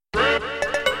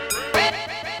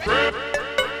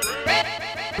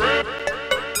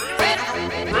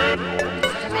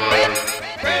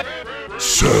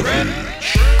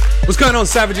Savage. What's going on,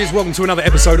 Savages? Welcome to another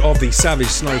episode of the Savage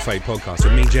Snowflake Podcast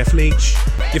with me, Jeff Leach,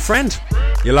 your friend,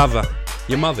 your lover,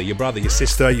 your mother, your brother, your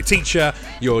sister, your teacher,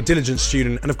 your diligent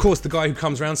student, and of course the guy who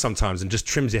comes around sometimes and just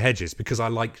trims your hedges because I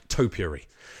like topiary.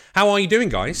 How are you doing,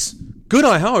 guys? Good,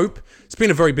 I hope. It's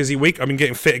been a very busy week. I've been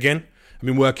getting fit again. I've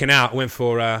been working out. I went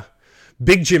for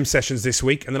big gym sessions this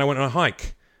week, and then I went on a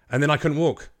hike. And then I couldn't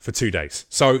walk for 2 days.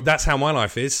 So that's how my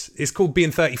life is. It's called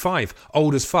being 35.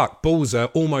 Old as fuck. Balls are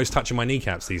almost touching my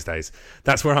kneecaps these days.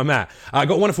 That's where I'm at. I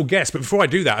got a wonderful guest. But before I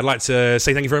do that, I'd like to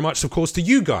say thank you very much, of course, to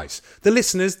you guys. The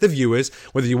listeners, the viewers.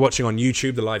 Whether you're watching on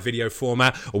YouTube, the live video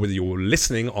format, or whether you're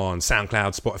listening on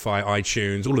SoundCloud, Spotify,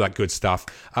 iTunes, all of that good stuff.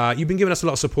 You've been giving us a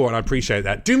lot of support, and I appreciate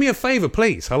that. Do me a favor,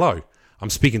 please. Hello. I'm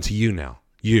speaking to you now.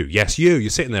 You. Yes, you. You're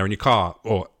sitting there in your car,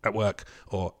 or at work,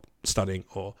 or studying,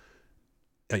 or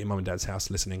at your mum and dad's house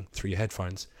listening through your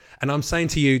headphones. And I'm saying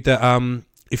to you that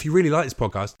if you really like this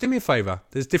podcast, do me a favour.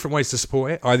 There's different ways to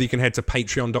support it. Either you can head to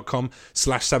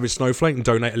patreon.com/savagesnowflake and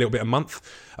donate a little bit a month.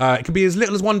 It could be as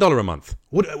little as $1 a month.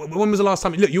 When was the last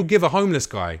time? Look, you'll give a homeless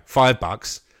guy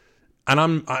 $5,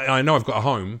 and I know I've got a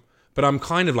home, but I'm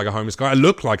kind of like a homeless guy. I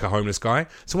look like a homeless guy.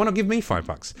 So why not give me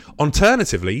 $5?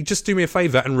 Alternatively, just do me a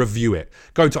favor and review it.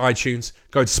 Go to iTunes,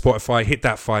 go to Spotify, hit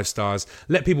that 5 stars.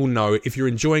 Let people know if you're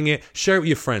enjoying it. Share it with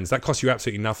your friends. That costs you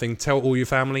absolutely nothing. Tell all your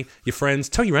family, your friends,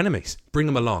 tell your enemies. Bring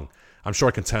them along. I'm sure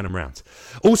I can turn them around.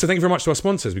 Also, thank you very much to our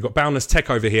sponsors. We've got Boundless Tech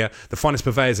over here, the finest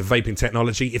purveyors of vaping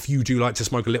technology. If you do like to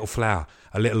smoke a little flower,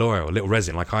 a little oil, a little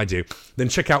resin like I do, then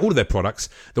check out all of their products.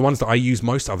 The ones that I use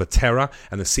most are the Terra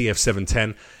and the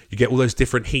CF710. You get all those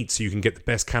different heats so you can get the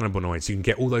best cannabinoids. You can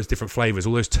get all those different flavors,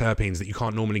 all those terpenes that you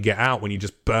can't normally get out when you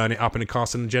just burn it up in a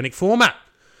carcinogenic format.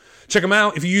 Check them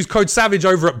out. If you use code SAVAGE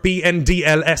over at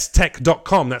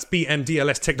bndlstech.com, that's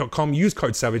bndlstech.com, use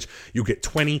code SAVAGE, you'll get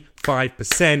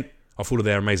 25% off all of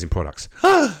their amazing products.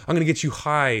 I'm going to get you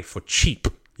high for cheap.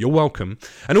 You're welcome.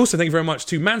 And also thank you very much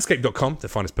to manscaped.com, the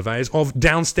finest purveyors of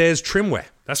downstairs trimwear.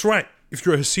 That's right. If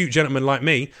you're a hirsute gentleman like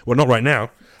me, well, not right now.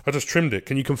 I just trimmed it.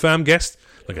 Can you confirm, guest?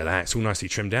 Look at that. It's all nicely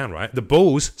trimmed down, right? The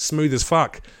balls, smooth as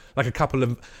fuck. Like a couple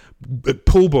of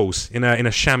pool balls in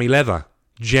a chamois leather.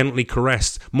 Gently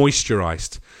caressed,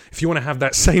 moisturized. If you want to have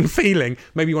that same feeling,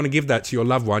 maybe you want to give that to your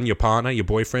loved one, your partner, your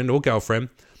boyfriend or girlfriend,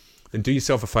 then do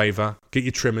yourself a favor, get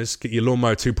your trimmers, get your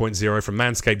Lawnmower 2.0 from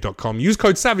manscaped.com. Use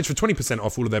code SAVAGE for 20%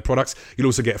 off all of their products. You'll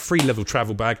also get a free leather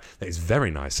travel bag that is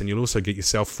very nice, and you'll also get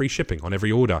yourself free shipping on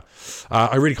every order.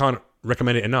 I really can't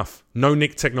recommend it enough. No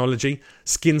nick technology,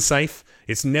 skin safe.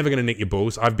 It's never going to nick your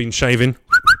balls. I've been shaving,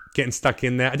 getting stuck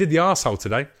in there. I did the arsehole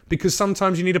today because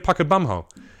sometimes you need a puckered bumhole.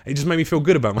 It just made me feel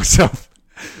good about myself.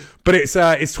 But it's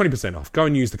 20% off. Go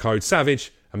and use the code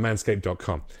SAVAGE at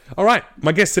manscaped.com. All right,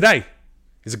 my guest today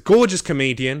is a gorgeous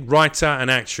comedian, writer,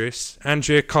 and actress,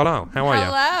 Andrea Carlisle. How are you?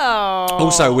 Hello.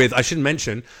 Also I should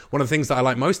mention, one of the things that I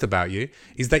like most about you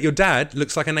is that your dad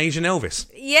looks like an Asian Elvis.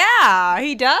 Yeah,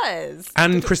 he does.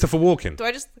 And Christopher Walken. Do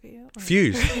I just look at you?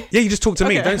 Fused. Yeah, you just talk to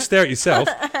me. Don't stare at yourself.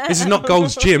 This is not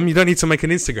Gold's Gym. You don't need to make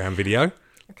an Instagram video.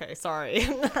 Okay, sorry.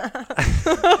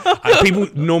 People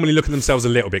normally look at themselves a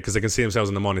little bit because they can see themselves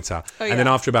on the monitor. Oh, yeah. And then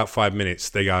after about 5 minutes,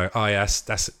 they go, oh, yes,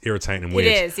 that's irritating and weird.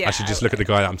 It is, yeah. I should just look at the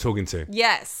guy that I'm talking to.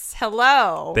 Yes.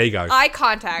 Hello. There you go. Eye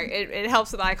contact. It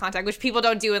helps with eye contact, which people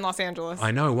don't do in Los Angeles.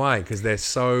 I know why, because they're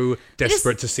so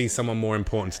desperate to see someone more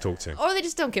important to talk to. Or they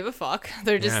just don't give a fuck.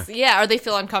 They're just, or they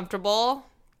feel uncomfortable,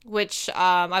 which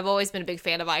I've always been a big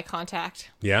fan of eye contact.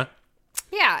 Yeah?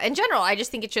 Yeah, in general, I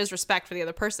just think it shows respect for the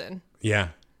other person.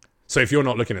 Yeah. So if you're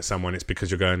not looking at someone, it's because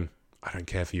you're going, I don't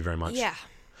care for you very much. Yeah.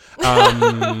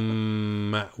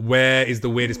 Where is the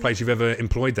weirdest place you've ever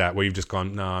employed that, where you've just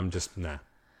gone, no, I'm just, nah?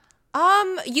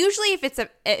 Usually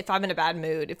if I'm in a bad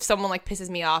mood, if someone like pisses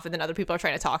me off and then other people are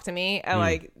trying to talk to me,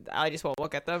 I just won't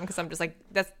look at them because I'm just like,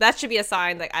 that should be a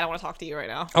sign like I don't want to talk to you right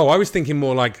now. Oh, I was thinking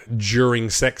more like during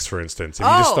sex, for instance. If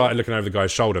you just started looking over the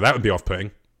guy's shoulder, that would be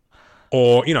off-putting.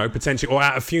 Or, potentially, or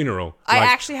at a funeral. I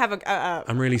actually have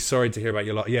I'm really sorry to hear about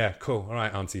your lot. Yeah, cool. All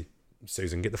right, Auntie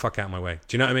Susan, get the fuck out of my way.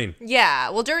 Do you know what I mean? Yeah.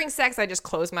 Well, during sex, I just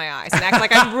close my eyes and act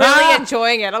like I'm really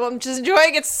enjoying it. I'm just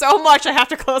enjoying it so much, I have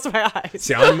to close my eyes.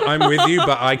 See, I'm with you,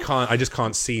 but I just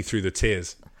can't see through the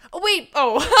tears. Oh, wait.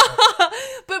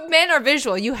 But men are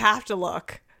visual. You have to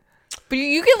look. But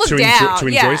you can look down. To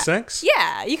enjoy sex?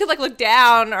 Yeah. You could look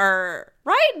down or...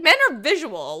 Right? Men are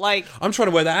visual. Like, I'm trying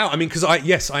to work that out. I mean, because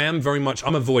I am very much,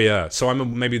 I'm a voyeur, so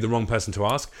I'm maybe the wrong person to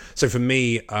ask. So for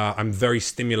me, I'm very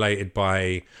stimulated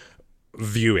by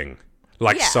viewing.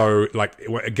 So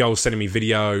a girl sending me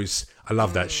videos, I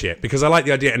love that shit. Because I like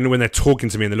the idea, and when they're talking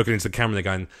to me and they're looking into the camera, they're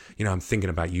going, I'm thinking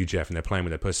about you, Jeff, and they're playing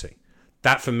with their pussy.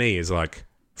 That for me is like,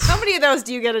 How many of those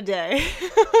do you get a day?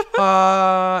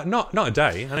 Not a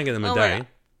day. I don't get them a Oh my day. God.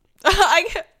 I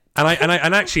get,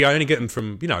 And actually, I only get them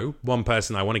from one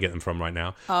person I want to get them from right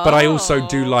now. But I also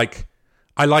do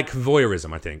I like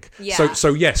voyeurism. I think. Yeah.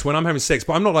 So yes, when I'm having sex,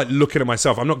 but I'm not like looking at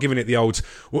myself. I'm not giving it the old,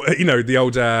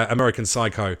 American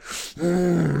Psycho,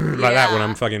 like that when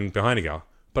I'm fucking behind a girl.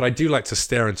 But I do like to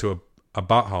stare into a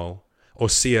butthole or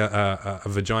see a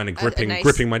vagina nice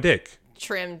gripping my dick.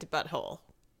 trimmed butthole.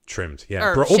 Trimmed,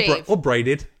 yeah, Or shaved. or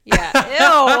braided. Yeah.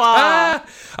 Ew.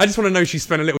 I just want to know she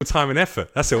spent a little time and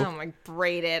effort. That's all. Oh my,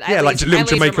 braided. Yeah, like little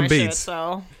Jamaican beads. Shit,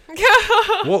 so.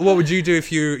 What would you do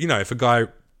if if a guy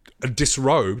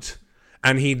disrobed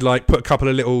and he'd like put a couple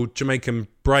of little Jamaican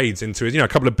braids into it, a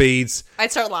couple of beads?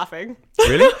 I'd start laughing.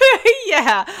 Really?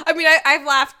 Yeah. I mean, I've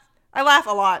laughed. I laugh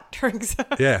a lot during sex.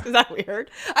 Yeah. Is that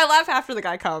weird? I laugh after the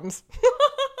guy comes.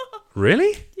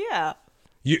 Really? Yeah. I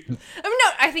You? mean, no,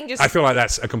 I think just... I feel like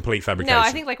that's a complete fabrication. No,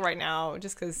 I think like right now,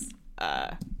 just because...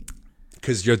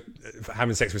 Because you're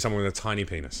having sex with someone with a tiny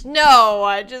penis. No,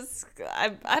 I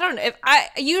don't know.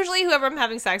 Usually whoever I'm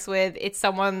having sex with, it's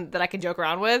someone that I can joke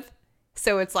around with.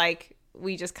 So it's like,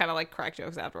 we just kind of like crack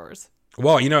jokes afterwards.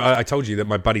 Well, I told you that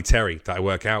my buddy Terry that I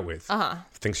work out with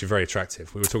thinks you're very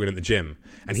attractive. We were talking at the gym,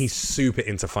 and he's super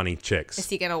into funny chicks. Is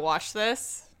he going to watch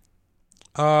this?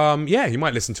 Yeah, he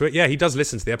might listen to it. Yeah, he does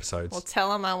listen to the episodes. Well,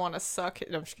 tell him I want to suck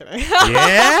it. No, I'm just kidding.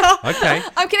 Yeah? Okay.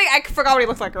 I'm kidding. I forgot what he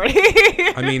looks like already.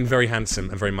 I mean, very handsome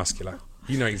and very muscular.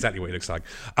 You know exactly what he looks like.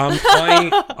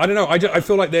 I don't know. I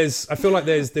feel like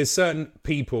there's certain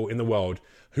people in the world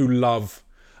who love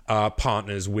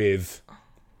partners with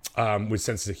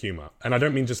senses of humor, and I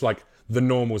don't mean just like the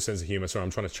normal sense of humor. Sorry,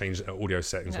 I'm trying to change audio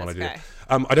settings while I do it.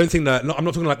 I don't think that. I'm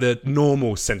not talking like the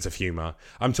normal sense of humor.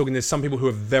 I'm talking. There's some people who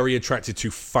are very attracted to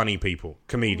funny people,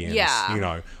 comedians,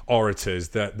 orators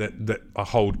that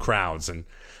hold crowds, and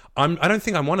I don't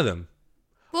think I'm one of them.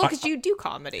 Well, because you do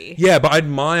comedy. Yeah, but I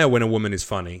admire when a woman is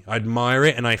funny. I admire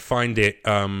it, and I find it.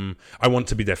 I want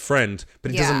to be their friend,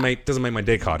 but it doesn't make my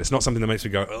dick hard. It's not something that makes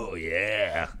me go, oh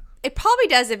yeah. It probably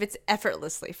does if it's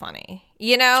effortlessly funny.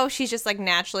 She's just like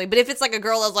naturally. But if it's like a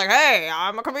girl that's like, hey,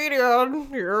 I'm a comedian, I'm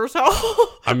going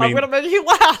to make you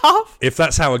laugh. If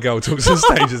that's how a girl talks on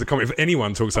stage as a comic, if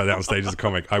anyone talks like that on stage as a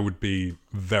comic, I would be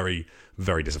very,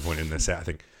 very disappointed in their set, I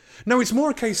think. No, it's more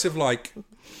a case of,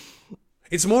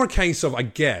 I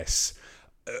guess,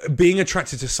 being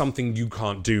attracted to something you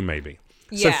can't do, maybe.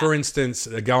 Yeah. So, for instance,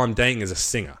 the girl I'm dating is a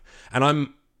singer, and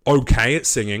I'm okay at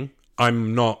singing.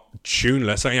 I'm not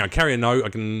tuneless. I carry a note. I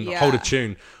can hold a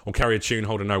tune, or carry a tune,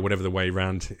 hold a note, whatever the way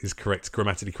around is correct,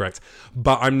 grammatically correct.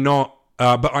 But I'm not.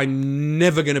 But I'm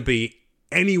never going to be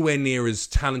anywhere near as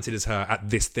talented as her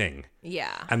at this thing.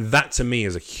 Yeah. And that to me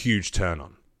is a huge turn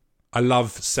on. I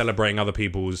love celebrating other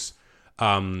people's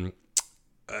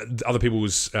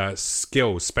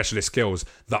skills, specialist skills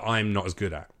that I'm not as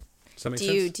good at. Does that make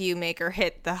sense? Do you make her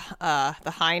hit the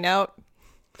high note?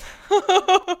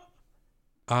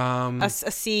 A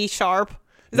C sharp.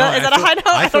 Is that a high note?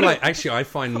 I feel like actually I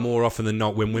find more often than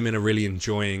not when women are really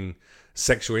enjoying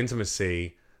sexual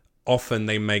intimacy, often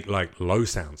they make like low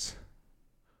sounds.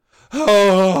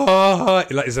 Like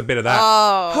there's a bit of that.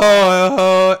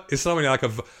 Oh. It's something like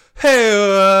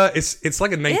it's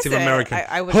like a Native American.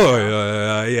 I would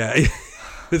yeah.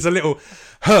 There's a little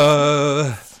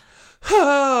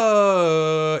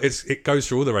it goes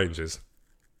through all the ranges.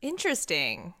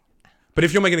 Interesting. But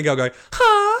if you're making a girl go,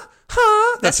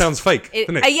 that sounds fake,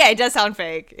 doesn't it? Yeah, it does sound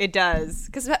fake. It does.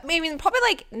 Because, probably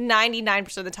like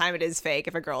 99% of the time it is fake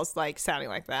if a girl's like sounding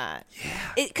like that.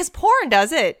 Yeah. Because porn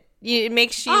does it. It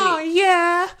makes you... Oh,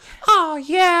 yeah,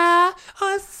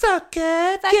 I suck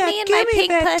it. Fuck me in my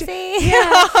pink pussy.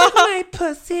 Yeah, fuck my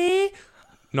pussy.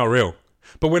 Not real.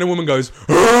 But when a woman goes,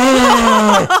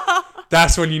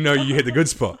 that's when you know you hit the good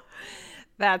spot.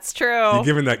 That's true. You're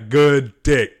giving that good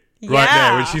dick. Right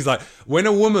there, and she's like, when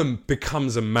a woman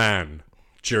becomes a man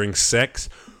during sex,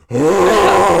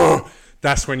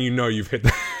 that's when you know you've hit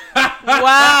the...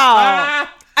 Wow.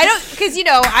 I don't, because,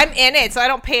 I'm in it, so I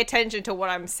don't pay attention to what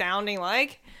I'm sounding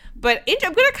like, but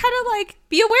I'm going to kind of like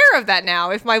be aware of that now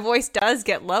if my voice does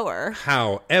get lower.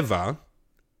 However,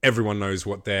 everyone knows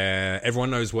what their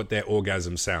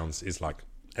orgasm sounds is like.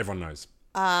 Everyone knows.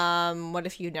 What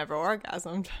if you never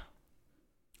orgasmed?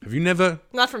 Have you never?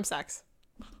 Not from sex.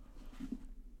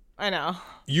 I know.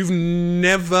 You've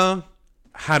never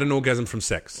had an orgasm from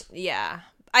sex? Yeah.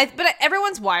 But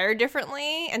everyone's wired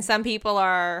differently, and some people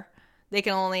they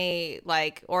can only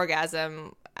like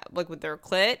orgasm like with their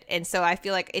clit, and so I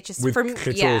feel like it just With for me,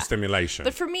 clitoral stimulation.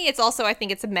 But for me, it's also I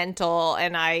think it's mental,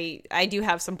 and I do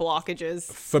have some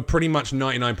blockages. For pretty much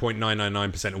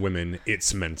 99.999% of women,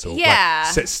 it's mental.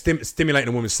 Yeah. Like, stimulating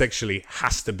a woman sexually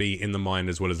has to be in the mind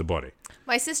as well as the body.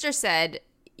 My sister said,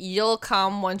 "You'll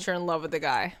come once you're in love with the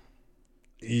guy."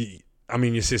 I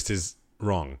mean, your sister's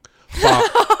wrong.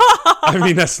 But, I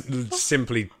mean, that's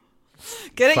simply...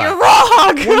 Get it? Fact. You're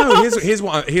wrong. Well, no, here's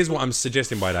what I'm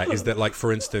suggesting by that is that, like,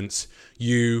 for instance,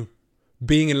 you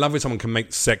being in love with someone can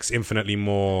make sex infinitely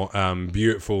more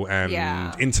beautiful and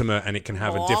intimate, and it can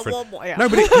have a different. Yeah.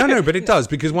 No, but it does,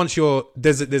 because once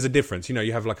there's a difference. You know,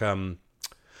 you have like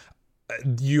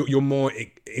you're more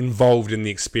involved in the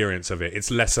experience of it.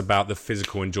 It's less about the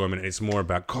physical enjoyment. It's more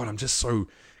about, God,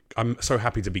 I'm so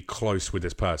happy to be close with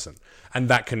this person. And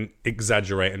that can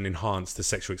exaggerate and enhance the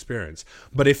sexual experience.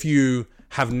 But if you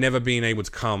have never been able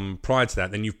to come prior to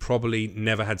that, then you've probably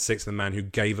never had sex with a man who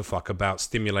gave a fuck about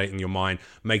stimulating your mind,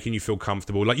 making you feel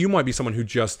comfortable. Like, you might be someone who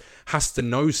just has to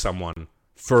know someone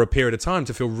for a period of time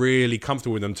to feel really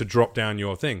comfortable with them, to drop down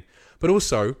your thing. But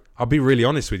also, I'll be really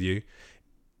honest with you,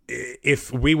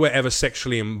 if we were ever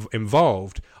sexually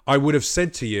involved, I would have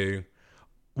said to you,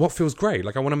 what feels great?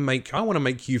 Like, I want to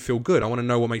make you feel good. I want to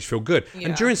know what makes you feel good. Yeah.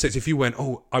 And during sex, if you went,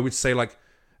 I would say, like,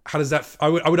 how does that? I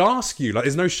would ask you, like,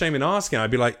 there's no shame in asking.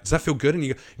 I'd be like, does that feel good? And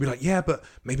you'd be like, yeah, but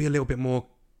maybe a little bit more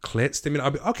clit stimulation.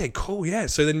 I'd be, okay, cool, yeah.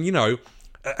 So then, you know,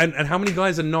 and how many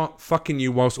guys are not fucking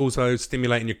you whilst also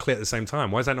stimulating your clit at the same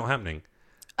time? Why is that not happening?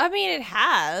 I mean, it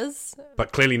has.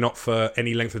 But clearly not for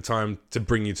any length of time to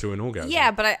bring you to an orgasm.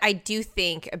 Yeah, but I do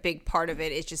think a big part of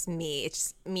it is just me. It's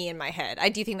just me in my head. I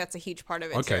do think that's a huge part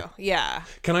of it, too. Yeah.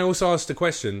 Can I also ask the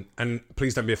question, and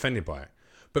please don't be offended by it,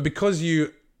 but because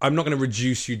I'm not going to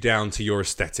reduce you down to your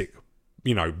aesthetic,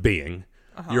 you know, being.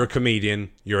 Uh-huh. You're a comedian,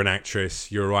 you're an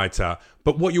actress, you're a writer,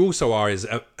 but what you also are is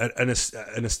an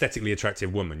aesthetically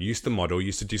attractive woman. You used to model, you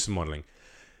used to do some modeling.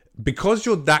 Because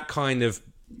you're that kind of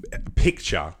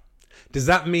picture, does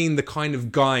that mean the kind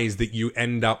of guys that you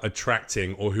end up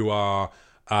attracting, or who are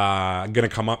going to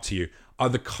come up to you, are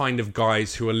the kind of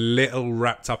guys who are a little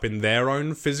wrapped up in their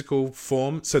own physical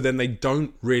form, so then they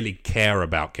don't really care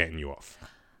about getting you off?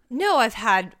 No, I've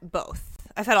had both.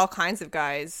 I've had all kinds of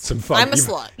guys. I'm a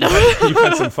slut. You've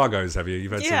had some fuggos, have you?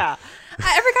 You've had some.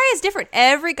 Every guy is different.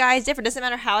 Every guy is different. Doesn't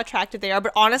matter how attractive they are.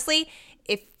 But honestly,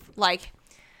 if, like,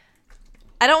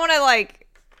 I don't want to, like,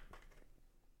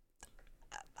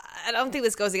 I don't think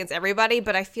this goes against everybody,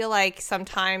 but I feel like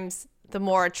sometimes the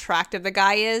more attractive the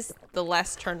guy is, the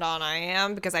less turned on I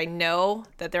am, because I know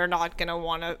that they're not going to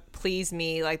want to please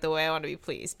me like the way I want to be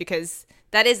pleased, because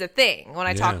that is a thing. When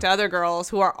I talk to other girls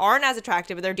who aren't as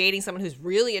attractive, but they're dating someone who's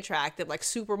really attractive, like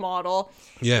supermodel,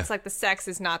 it's like the sex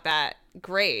is not that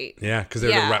great. Yeah, because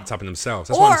they're wrapped up in themselves.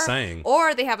 That's what I'm saying.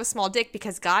 Or they have a small dick,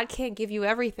 because God can't give you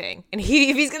everything. And if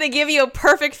he's going to give you a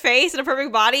perfect face and a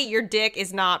perfect body, your dick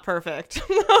is not perfect.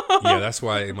 Yeah, that's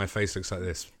why my face looks like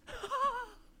this.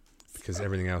 Because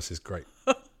everything else is great.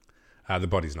 The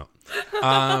body's not.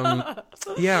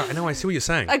 Yeah, I know. I see what you're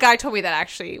saying. A guy told me that,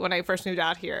 actually, when I first moved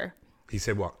out here. He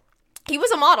said what? He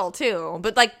was a model, too.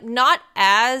 But, like, not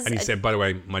as... And he said, by the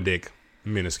way, my dick,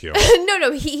 minuscule.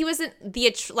 No, he wasn't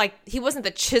he wasn't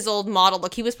the chiseled model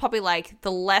look. He was probably, like,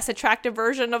 the less attractive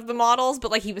version of the models, but,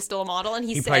 like, he was still a model. And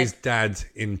he said... plays dad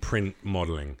in print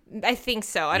modeling. I think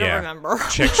so. I don't remember.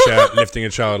 Check shirt, lifting a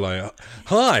child like,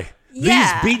 hi, these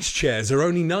beach chairs are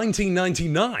only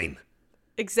 $19.99.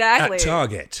 Exactly. At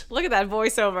Target. Look at that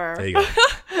voiceover. There you go.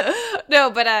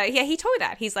 No, but he told me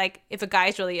that. He's like, if a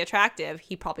guy's really attractive,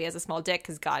 he probably has a small dick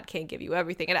because God can't give you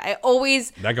everything. And I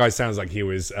always... That guy sounds like he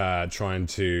was trying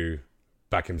to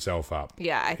back himself up.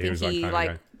 Yeah, I think he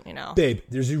you know... Babe,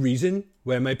 there's a reason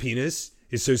why my penis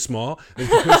is so small. It's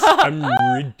because I'm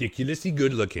ridiculously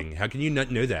good looking. How can you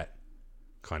not know that?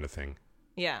 Kind of thing.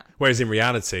 Yeah. Whereas in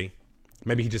reality...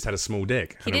 Maybe he just had a small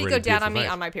dick. He did go down on me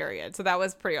on my period, so that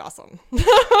was pretty awesome.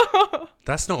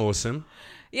 That's not awesome.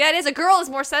 Yeah, it is. A girl is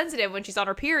more sensitive when she's on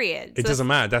her period. It doesn't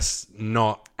matter. That's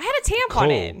not I had a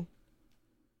tampon in.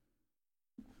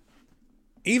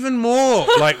 Even more,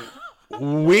 like,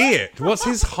 weird. What's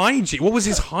his hygiene? What was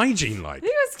his hygiene like?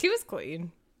 He was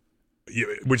clean.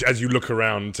 Which, as you look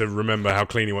around to remember how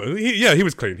clean he was, he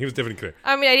was clean. He was definitely clean.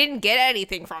 I mean, I didn't get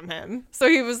anything from him, so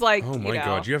he was like, "Oh my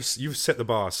god, you've set the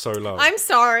bar so low." I'm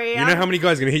sorry. You know how many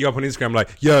guys are gonna hit you up on Instagram like,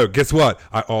 "Yo, guess what?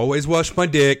 I always wash my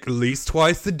dick at least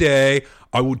twice a day.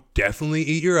 I will definitely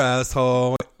eat your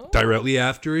asshole directly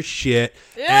after a shit.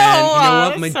 Ew, and you know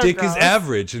what? My so dick gross. is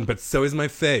average, but so is my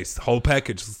face. The whole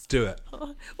package. Let's do it."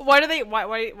 Why do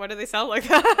they sound like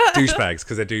that? Douchebags,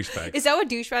 because they're douchebags. Is that what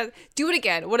douchebag? Do it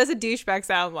again. What does a douchebag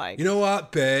sound like? You know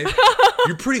what, babe?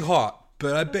 You're pretty hot,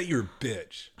 but I bet you're a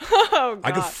bitch. Oh, God.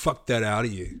 I could fuck that out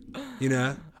of you. You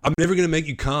know? I'm never going to make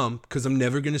you come because I'm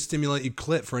never going to stimulate your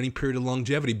clit for any period of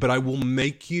longevity, but I will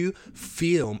make you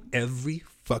feel every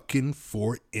fucking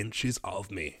 4 inches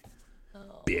of me.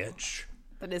 Bitch.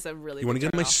 That is a really. You want to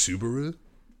get in my off. Subaru?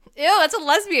 Ew, that's a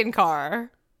lesbian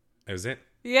car. Is it?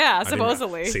 Yeah, I didn't-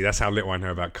 supposedly. See, that's how little I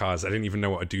know about cars. I didn't even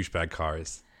know what a douchebag car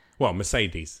is. Well,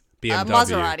 Mercedes, BMW,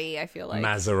 Maserati, I feel like.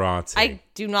 Maserati. I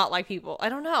do not like people. I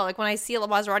don't know. Like when I see a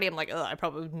Maserati, I'm like, ugh, I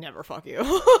probably would never fuck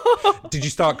you. Did you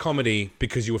start comedy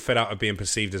because you were fed out of being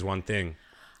perceived as one thing?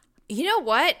 You know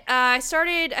what? I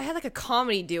had like a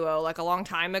comedy duo like a long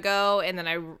time ago, and then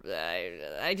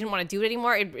I didn't want to do it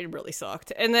anymore. It really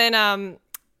sucked. And then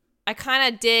I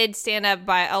kind of did stand up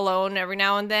by alone every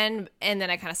now and then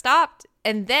I kind of stopped.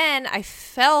 And then I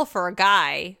fell for a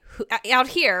guy out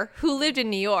here who lived in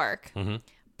New York. Mm-hmm.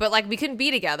 But like we couldn't be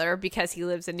together because he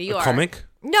lives in New York. A comic?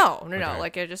 No. Okay.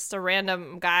 Like just a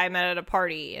random guy I met at a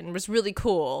party and was really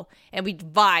cool, and we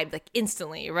vibed like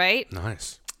instantly, right?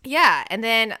 Nice. Yeah, and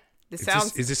then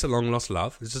Is this a long lost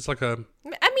love? Is this like a...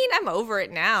 I mean, I'm over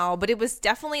it now, but it was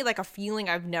definitely like a feeling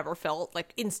I've never felt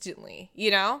like instantly, you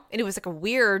know? And it was like a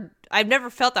weird, I've never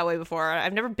felt that way before.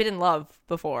 I've never been in love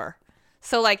before.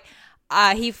 So like,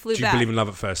 he flew Do you back. believe in love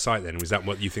at first sight then? Was that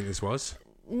what you think this was?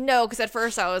 No, because at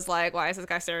first I was like, why is this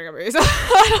guy staring at me? So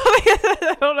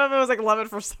I don't know if it was like love at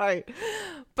first sight,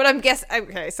 but I'm guessing,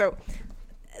 okay, so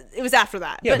it was after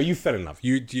that. Yeah, but you fell in love.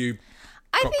 You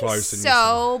I got think close and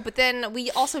so, but then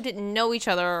we also didn't know each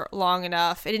other long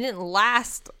enough. It didn't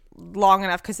last long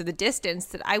enough because of the distance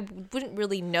that I wouldn't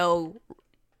really know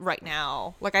right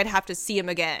now. Like I'd have to see him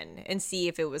again and see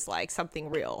if it was like something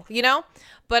real, you know?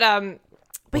 But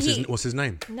What's his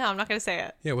name? No, I'm not gonna say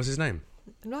it. Yeah, what's his name?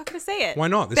 I'm not gonna say it. Why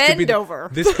not? Bend over.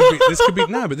 This could be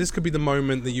no, but this could be the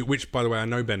moment that which by the way I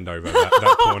know Bend Over,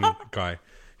 that porn guy.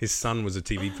 His son was a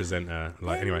TV presenter.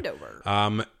 Bend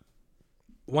over.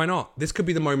 Why not? This could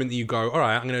be the moment that you go, all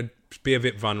right, I'm going to be a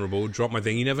bit vulnerable, drop my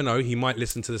thing. You never know. He might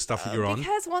listen to the stuff that you're on.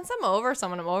 Because once I'm over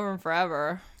someone, I'm over him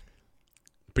forever.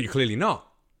 But you're clearly not.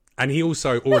 And he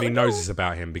also already knows this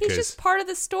about him because... He's just part of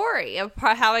the story of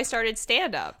how I started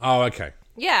stand-up. Oh, okay.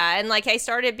 Yeah, and like I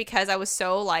started because I was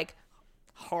so like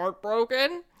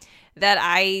heartbroken that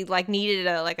I like needed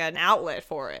an outlet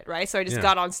for it, right? So I just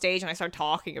got on stage and I started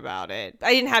talking about it.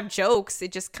 I didn't have jokes.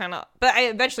 It just kind of, but I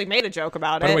eventually made a joke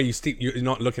about it. By the way, you're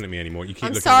not looking at me anymore. You keep I'm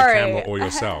looking sorry. at the camera or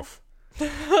yourself.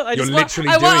 I You're want literally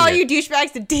all doing you it.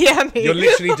 douchebags to DM me. You're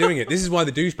literally doing it. This is why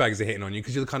the douchebags are hitting on you,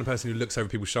 because you're the kind of person who looks over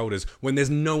people's shoulders when there's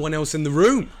no one else in the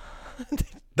room.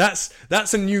 That's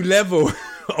a new level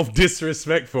of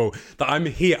disrespectful that I'm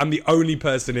here. I'm the only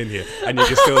person in here, and you're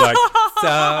just still like,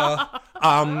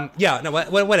 yeah, no,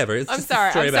 whatever. It's just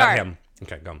a story about him.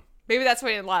 Okay, go on. Maybe that's why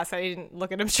it didn't last. I didn't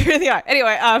look at him straight in the eye.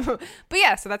 Anyway, but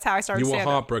yeah, so that's how I started You were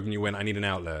stand-up. heartbroken. You went, I need an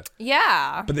outlet.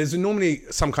 Yeah. But there's normally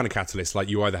some kind of catalyst, like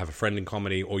you either have a friend in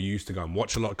comedy, or you used to go and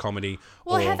watch a lot of comedy.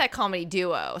 Well, I had that comedy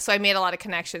duo, so I made a lot of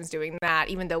connections doing that,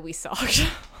 even though we sucked.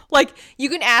 Like, you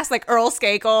can ask, like, Earl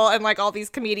Skakel and, like, all these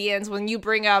comedians, when you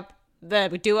bring up the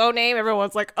duo name,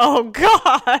 everyone's like, oh,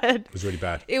 God. It was really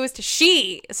bad. It was,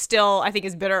 she still, I think,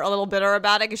 is a little bitter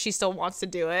about it, because she still wants to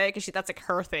do it, because that's, like,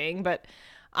 her thing, but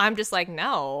I'm just like,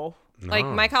 no. Like,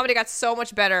 my comedy got so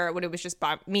much better when it was just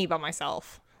by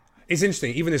myself. It's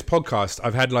interesting. Even this podcast,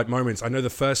 I've had, like, moments. I know the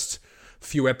first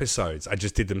few episodes, I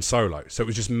just did them solo. So it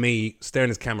was just me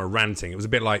staring at the camera, ranting. It was a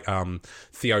bit like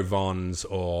Theo Von's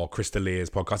or Chris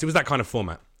D'Elia's podcast. It was that kind of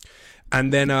format.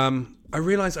 And then I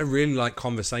realized I really like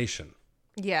conversation.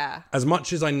 Yeah. As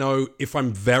much as I know, if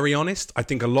I'm very honest, I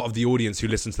think a lot of the audience who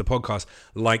listen to the podcast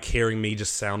like hearing me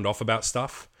just sound off about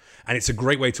stuff. And it's a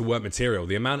great way to work material.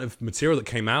 The amount of material that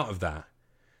came out of that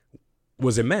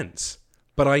was immense.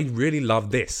 But I really love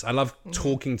this. I love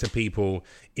talking to people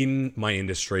in my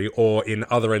industry or in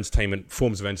other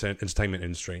forms of entertainment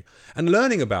industry and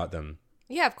learning about them.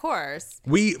 Yeah, of course.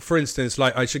 We, for instance,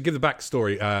 like I should give the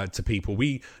backstory to people.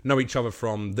 We know each other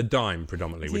from The Dime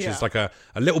predominantly, which is like a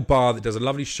little bar that does a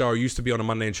lovely show. It used to be on a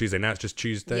Monday and Tuesday. Now it's just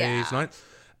Tuesdays night.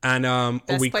 And a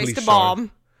weekly place to show.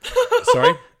 bomb.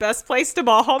 Sorry? Best place to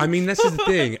bomb. I mean, this is the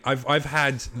thing. I've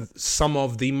had some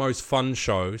of the most fun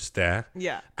shows there.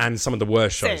 Yeah. And some of the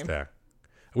worst shows Same. there.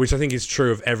 which I think is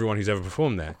true of everyone who's ever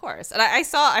performed there. Of course. And I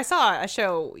saw a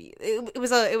show. It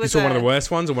was You saw one of the worst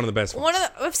ones or one of the best ones?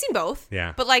 I've seen both.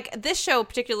 Yeah. But like this show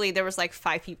particularly, there was like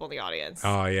 5 people in the audience.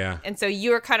 Oh yeah. And so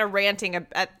you were kind of ranting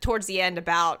towards the end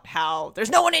about how there's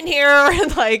no one in here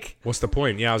and like. What's the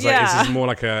point? Yeah, I was like, this is more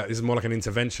like an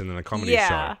intervention than a comedy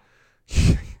show.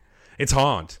 It's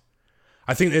hard.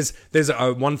 I think there's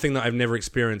one thing that I've never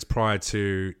experienced prior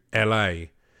to LA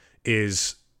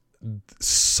is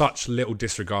such little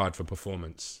disregard for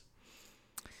performance.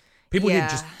 People here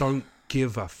just don't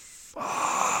give a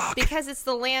fuck. Because it's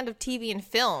the land of TV and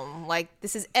film. Like,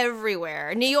 this is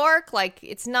everywhere. New York, like,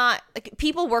 it's not... Like,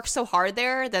 people work so hard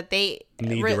there that they...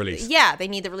 Need the release. Yeah, they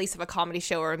need the release of a comedy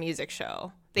show or a music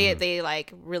show. They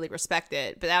like, really respect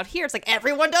it. But out here, it's like,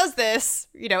 everyone does this.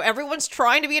 You know, everyone's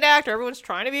trying to be an actor. Everyone's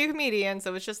trying to be a comedian.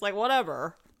 So it's just like,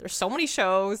 whatever. There's so many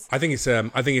shows. I think it's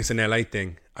an LA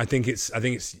thing. I think it's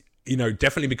you know,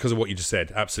 definitely because of what you just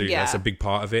said. Absolutely. Yeah. That's a big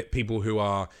part of it. People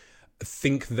who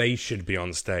think they should be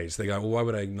on stage. They go, well, why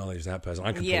would I acknowledge that person?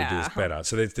 I could probably do this better.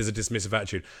 So there's a dismissive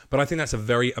attitude. But I think that's a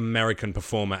very American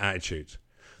performer attitude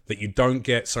that you don't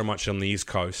get so much on the East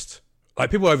Coast.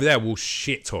 Like, people over there will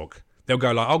shit talk. They'll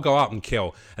go like, I'll go up and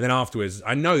kill. And then afterwards,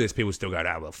 I know there's people still going,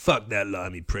 well, fuck that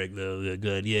limey prick.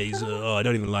 Good. Yeah, he's, I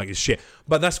don't even like his shit.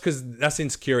 But that's because that's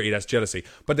insecurity, that's jealousy.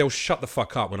 But they'll shut the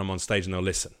fuck up when I'm on stage and they'll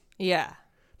listen. Yeah.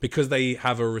 Because they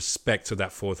have a respect of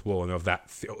that fourth wall and of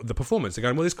the performance. They're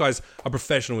going, well, this guy's a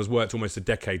professional, has worked almost a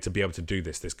decade to be able to do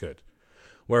this good.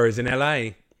 Whereas in LA,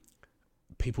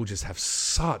 people just have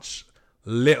such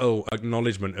little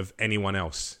acknowledgement of anyone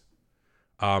else.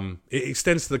 It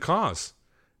extends to the cars.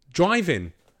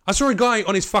 Driving. I saw a guy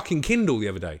on his fucking Kindle the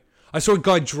other day. I saw a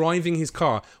guy driving his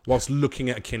car whilst looking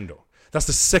at a Kindle. That's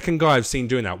the second guy I've seen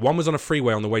doing that. One was on a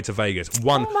freeway on the way to Vegas.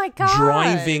 One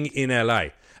driving in LA.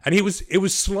 And it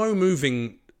was slow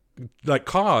moving like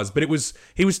cars, but he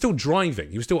was still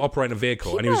driving. He was still operating a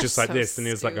vehicle. And he was just like this. And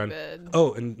he was like going,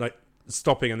 oh, and like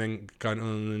stopping and then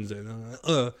going,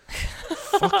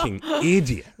 fucking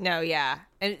idiot. No, yeah.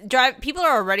 And people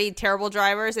are already terrible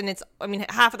drivers. And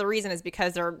half of the reason is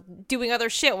because they're doing other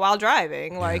shit while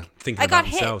driving. Like, thinking about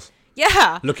themselves.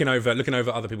 Yeah. Looking over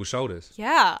other people's shoulders.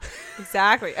 Yeah,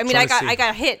 exactly. I mean, I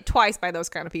got hit twice by those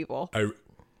kind of people. Oh,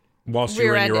 whilst you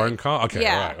were in your own car? Okay,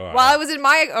 yeah. all right. While I was in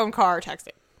my own car texting.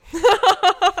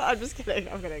 I'm just kidding.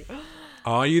 I'm kidding.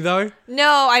 Are you, though?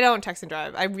 No, I don't text and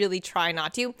drive. I really try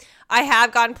not to. I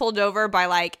have gotten pulled over by,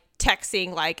 like,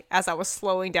 texting, like, as I was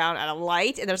slowing down at a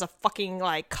light, and there's a fucking,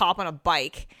 like, cop on a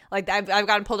bike. Like, I've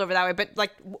gotten pulled over that way. But,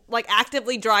 like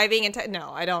actively driving and... no,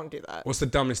 I don't do that. What's the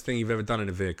dumbest thing you've ever done in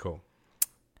a vehicle?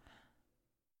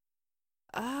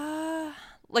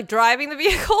 Like, driving the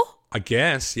vehicle? I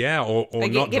guess, yeah, or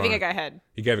like not giving driving. a guy a head.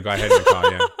 You gave a guy a head in the car,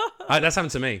 yeah. That's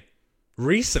happened to me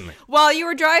recently. While you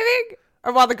were driving?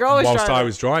 Or while the girl was whilst driving? I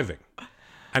was driving.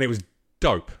 And it was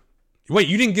dope. Wait,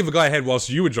 you didn't give a guy a head whilst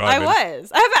you were driving? I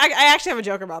was. I actually have a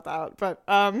joke about that, but...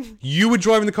 You were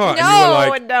driving the car no, and you were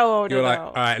like... No. You were like,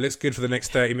 all right, it looks good for the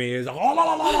next 30 meters. Okay,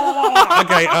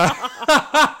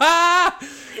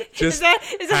 just is that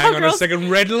hang on a second,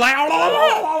 red light.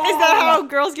 Is that how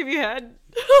girls give you head?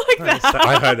 Like that?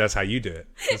 I heard that's how you do it.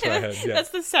 That's what I heard, yeah.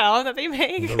 That's the sound that they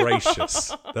make.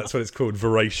 Voracious. That's what it's called.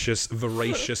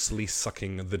 Voraciously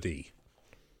sucking the D.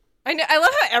 I know. I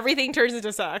love how everything turns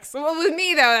into sex. Well, with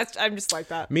me though, I'm just like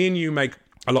that. Me and you make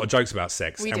a lot of jokes about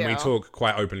sex, we talk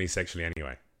quite openly sexually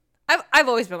anyway. I've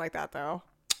always been like that though.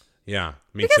 Yeah,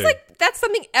 me because, too. like, that's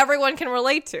something everyone can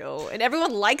relate to, and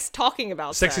everyone likes talking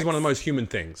about sex. Sex is one of the most human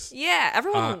things. Yeah,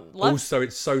 everyone loves. Also,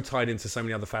 it's so tied into so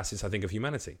many other facets, I think, of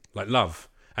humanity, like love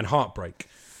and heartbreak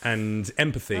and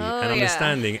empathy and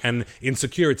understanding and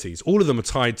insecurities. All of them are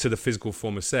tied to the physical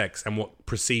form of sex, and what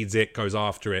precedes it goes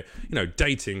after it. You know,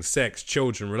 dating, sex,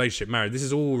 children, relationship, marriage. This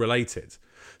is all related.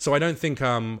 So I don't think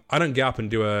I don't get up and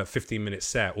do a 15-minute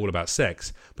set all about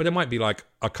sex, but there might be like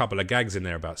a couple of gags in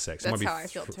there about sex. That's it might how be I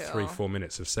feel too. 3-4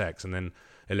 minutes of sex, and then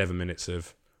 11 minutes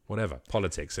of whatever,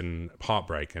 politics and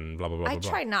heartbreak and blah blah blah. I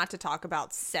try not to talk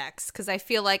about sex because I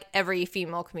feel like every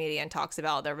female comedian talks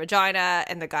about their vagina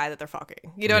and the guy that they're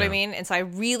fucking. You know what I mean? And so I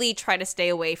really try to stay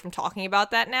away from talking about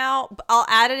that now. But I'll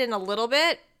add it in a little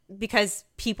bit because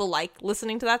people like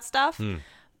listening to that stuff.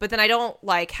 But then I don't,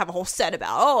 like, have a whole set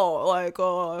about,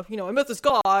 you know, I met this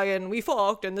guy and we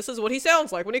fucked and this is what he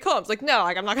sounds like when he comes. Like, no,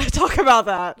 like, I'm not going to talk about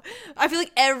that. I feel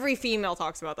like every female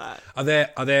talks about that. Are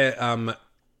there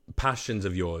passions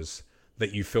of yours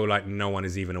that you feel like no one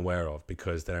is even aware of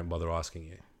because they don't bother asking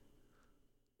you?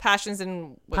 Passions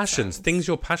in what passions, sense? things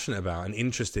you're passionate about and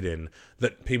interested in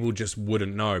that people just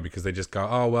wouldn't know because they just go,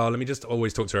 oh, well, let me just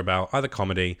always talk to her about either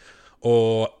comedy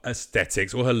or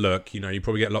aesthetics or her look. You know, you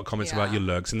probably get a lot of comments about your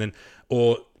looks, and then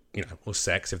or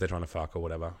sex if they're trying to fuck or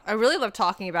whatever. I really love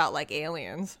talking about like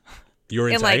aliens. You're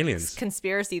into and like aliens.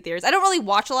 Conspiracy theories. I don't really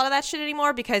watch a lot of that shit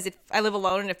anymore because I live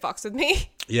alone and it fucks with me.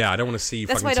 Yeah, I don't want to see you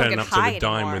fucking turning up to the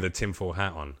dime with a tinfoil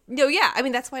hat on. No, yeah. I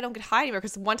mean, that's why I don't get high anymore,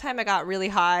 because one time I got really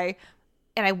high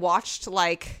and I watched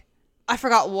like, I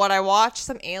forgot what I watched,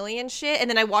 some alien shit. And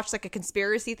then I watched like a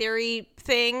conspiracy theory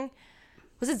thing.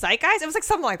 Was it Zeitgeist? It was like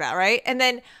something like that, right? And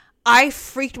then I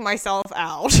freaked myself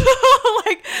out.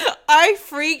 Like, I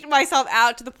freaked myself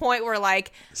out to the point where,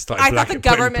 like, I thought the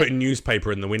government... Putting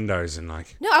newspaper in the windows and,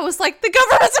 like... No, I was like, the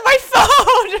government's in my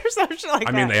phone or some shit like that.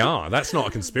 I mean, they are. That's not a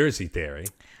conspiracy theory.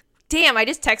 Damn, I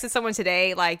just texted someone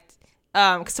today, like,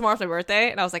 because tomorrow's my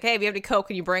birthday, and I was like, hey, if you have any Coke,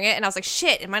 can you bring it? And I was like,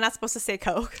 shit, am I not supposed to say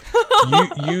Coke?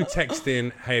 you text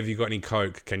in, hey, have you got any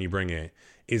Coke? Can you bring it?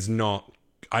 Is not...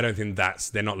 I don't think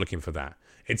they're not looking for that.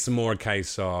 It's more a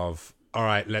case of... all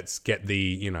right, let's get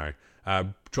the,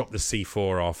 drop the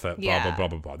C4 off at blah, blah, blah,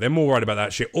 blah, blah. They're more worried about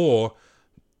that shit. Or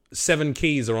 7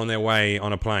 keys are on their way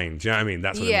on a plane. Do you know what I mean?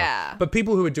 That's what But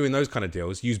people who are doing those kind of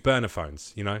deals use burner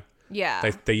phones, you know?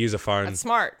 Yeah. They use a phone. That's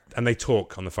smart. And they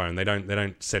talk on the phone. They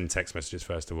don't send text messages,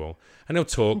 first of all. And they'll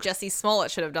talk. Jesse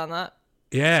Smollett should have done that.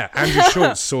 Yeah. Andrew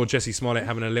Schultz saw Jesse Smollett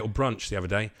having a little brunch the other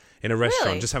day in a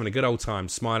restaurant, just having a good old time,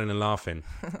 smiling and laughing.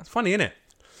 It's funny, innit?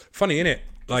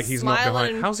 Like, he's not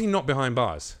behind... How's he not behind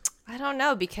bars? I don't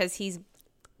know, because he's...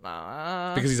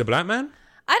 because he's a black man?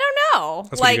 I don't know.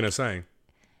 That's what you're going to say.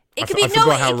 I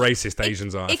forgot how racist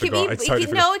Asians are. It could be because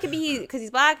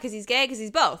he's black, because he's gay, because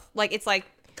he's both. Like, it's like,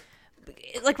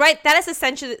 right, that is a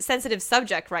sensitive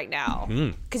subject right now.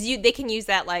 Because they can use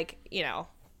that, like,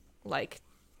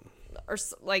 or,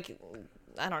 like...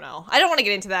 I don't know. I don't want to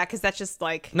get into that because that's just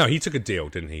like... No, he took a deal,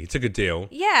 didn't he? He took a deal.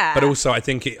 Yeah. But also, I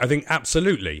think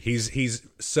absolutely, he's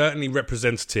certainly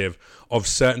representative of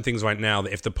certain things right now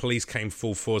that if the police came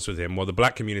full force with him, well, the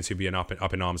black community would be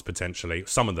up in arms potentially.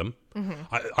 Some of them.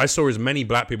 Mm-hmm. I saw as many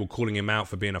black people calling him out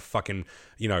for being a fucking,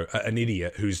 an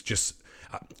idiot who's just...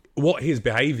 what his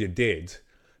behavior did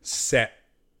set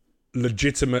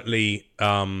legitimately...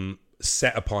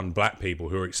 set upon black people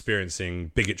who are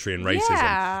experiencing bigotry and racism.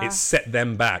 Yeah. It set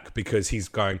them back because he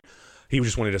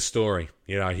just wanted a story.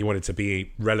 He wanted to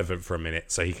be relevant for a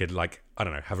minute so he could, like, I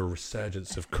don't know, have a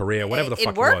resurgence of career, whatever the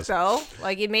fuck it was. It worked, though.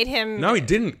 Like, it made him... No, he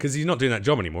didn't, because he's not doing that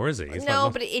job anymore, is he?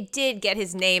 But it did get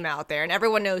his name out there, and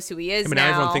everyone knows who he is now.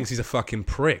 Everyone thinks he's a fucking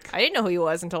prick. I didn't know who he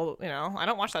was until, I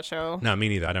don't watch that show. No, me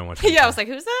neither. I don't watch it. Yeah, I was like,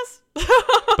 who's this?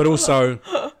 But also,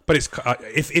 it's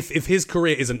if his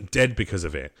career isn't dead because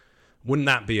of it, wouldn't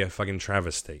that be a fucking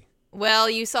travesty? Well,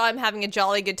 you saw him having a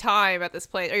jolly good time at this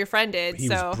place, or your friend did. He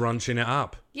was brunching it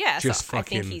up. Yeah, I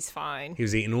think he's fine. He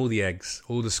was eating all the eggs,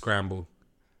 all the scrambled.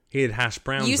 He had hash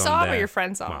browns on there. You saw him or your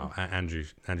friend saw him? Well,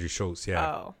 Andrew Schultz, yeah.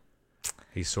 Oh.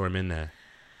 He saw him in there.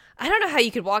 I don't know how you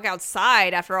could walk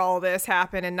outside after all this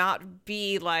happened and not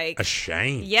be like...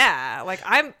 ashamed. Yeah, like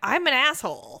I'm an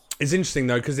asshole. It's interesting,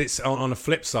 though, because it's on a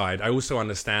flip side. I also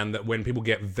understand that when people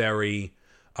get very...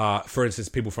 for instance,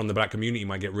 people from the black community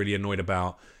might get really annoyed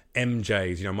about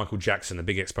MJ's, Michael Jackson, the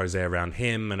big expose around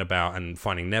him and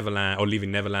finding Neverland or leaving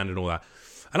Neverland and all that.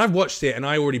 And I've watched it, and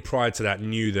I already prior to that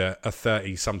knew that a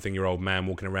 30-something-year-old man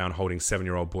walking around holding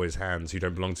 7-year-old boys' hands who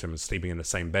don't belong to him and sleeping in the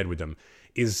same bed with them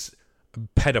is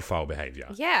pedophile behavior.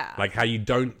 Yeah. Like, how you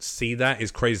don't see that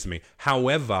is crazy to me.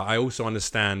 However, I also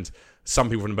understand some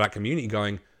people from the black community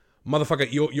going, motherfucker,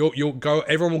 you'll go,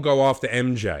 everyone will go after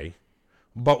MJ.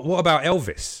 But what about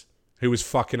Elvis, who was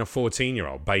fucking a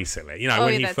 14-year-old, basically?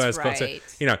 When he first got to...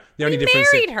 the only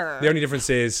difference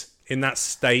is, in that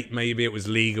state, maybe it was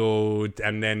legal,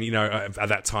 and then, at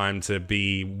that time to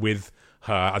be with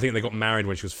her. I think they got married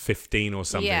when she was 15 or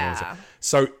something. Yeah.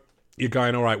 So you're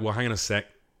going, all right, well, hang on a sec.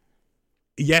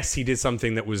 Yes, he did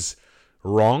something that was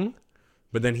wrong,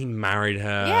 but then he married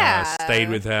her, stayed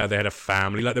with her, they had a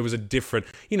family. Like, there was a different...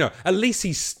 at least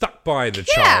he stuck by the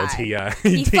child he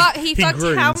fucked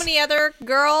groomed. How many other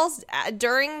girls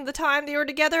during the time they were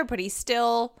together, but he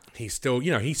still, he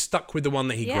stuck with the one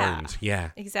that he groomed.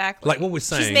 Yeah. Exactly. Like what we're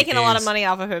saying, she's making a lot of money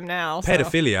off of him now.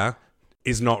 Pedophilia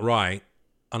is not right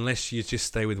unless you just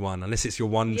stay with one, unless it's your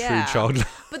one true child.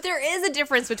 But there is a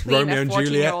difference between a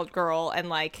 14-year-old girl and,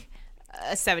 like,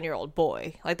 a 7-year-old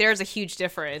boy. Like, there's a huge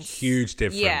difference. Huge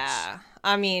difference. Yeah.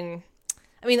 I mean,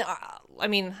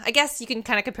 I guess you can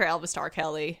kind of compare Elvis to R.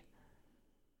 Kelly,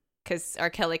 because R.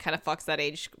 Kelly kind of fucks that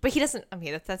age, but he doesn't. I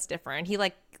mean, that's different. He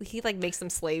makes them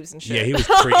slaves and shit. Yeah, he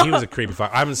was a creepy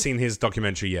fuck. I haven't seen his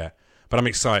documentary yet, but I'm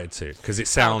excited to, because it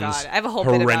sounds I have a whole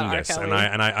horrendous. bit about R. Kelly.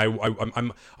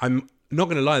 And I'm not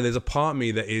gonna lie. There's a part of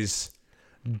me that is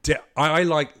I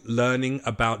like learning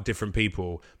about different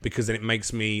people because then it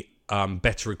makes me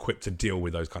better equipped to deal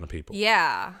with those kind of people.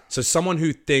 Yeah. So someone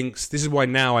who thinks, this is why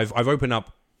now I've opened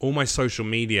up all my social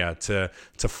media to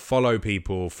follow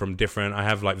people from different, I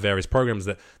have like various programs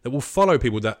that will follow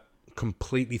people that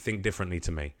completely think differently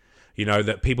to me. You know,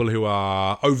 that people who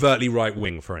are overtly right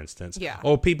wing, for instance,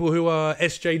 or people who are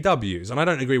SJWs, and I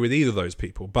don't agree with either of those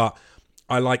people, but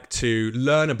I like to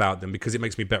learn about them because it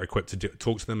makes me better equipped to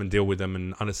talk to them and deal with them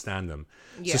and understand them.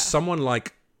 So someone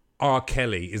like R.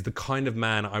 Kelly is the kind of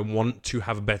man I want to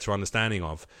have a better understanding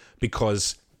of,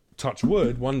 because touch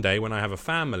wood, one day when I have a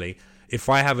family, if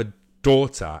I have a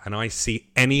daughter and I see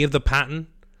any of the pattern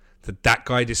that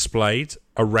guy displayed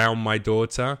around my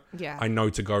daughter, I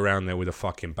know to go around there with a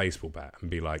fucking baseball bat and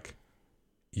be like,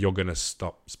 you're going to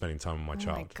stop spending time with my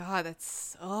child. Oh my God,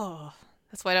 that's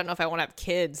why I don't know if I want to have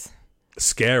kids.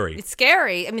 Scary. It's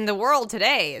scary. I mean, the world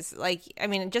today is like, I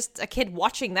mean, just a kid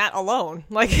watching that alone,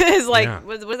 like, is like,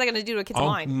 what is that going to do to a kid's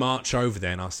mind? I'll march over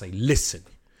there and I'll say, listen,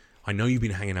 I know you've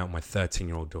been hanging out with my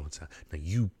 13-year-old daughter. Now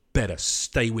you better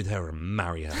stay with her and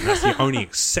marry her. And that's the only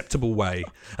acceptable way.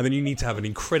 And then you need to have an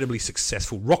incredibly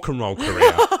successful rock and roll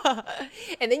career.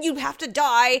 And then you have to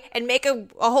die and make a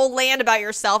whole land about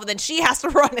yourself, and then she has to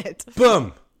run it.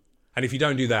 Boom. And if you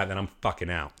don't do that, then I'm fucking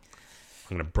out.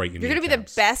 I'm going to break your You're going to be the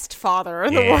kneecaps. best father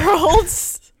in the world.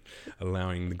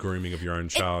 Allowing the grooming of your own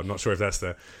child. Not sure if that's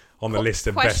on the list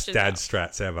of best dad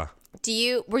strats ever.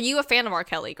 Were you a fan of R.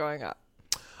 Kelly growing up?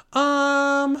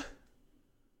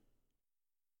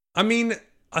 I mean,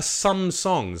 some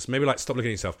songs. Maybe like Stop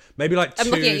Looking at Yourself. Maybe like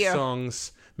two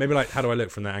songs. Maybe like How Do I Look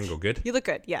from that angle? Good? You look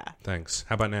good, yeah. Thanks.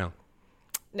 How about now?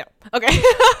 No. Okay.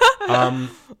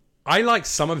 I like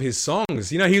some of his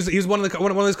songs. You know, he's one of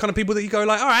those kind of people that you go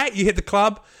like, all right, you hit the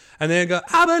club, and then you go,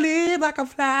 I believe I can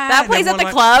fly. That plays at the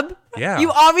club? Yeah.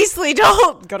 You obviously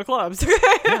don't go to clubs.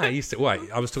 Yeah, I used to. Wait,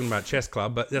 I was talking about Chess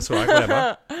Club, but that's all right,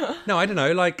 whatever. No, I don't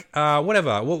know, like,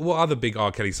 whatever. What other big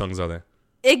R. Kelly songs are there?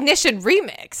 Ignition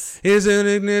remix. Here's an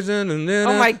ignition, and then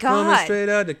oh my God, coming straight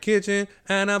out the kitchen,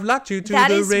 and I've locked you to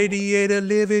the radiator,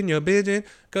 living your pigeon,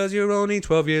 'cause you're only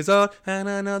 12 years old, and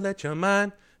I know that you're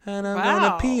mine, and I'm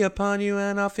gonna pee upon you,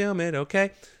 and I'll film it,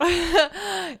 okay?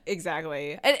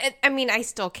 Exactly. And I mean, I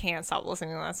still can't stop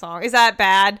listening to that song. Is that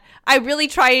bad? I really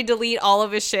try to delete all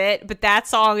of his shit, but that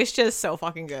song is just so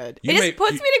fucking good. It just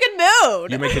puts me in a good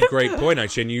mood. You make a great point,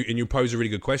 actually, and you pose a really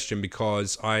good question,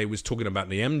 because I was talking about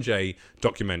the MJ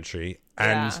documentary,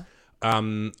 and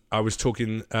I was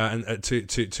talking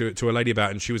to a lady about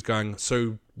it, and she was going,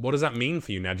 so what does that mean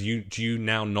for you now? Do you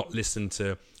now not listen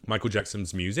to Michael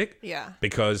Jackson's music? Yeah.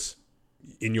 Because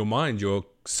in your mind, you're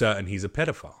certain he's a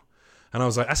pedophile. And I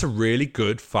was like, that's a really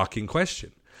good fucking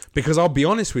question. Because I'll be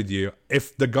honest with you,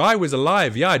 if the guy was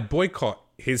alive, I'd boycott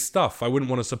his stuff. I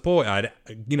wouldn't want to support it.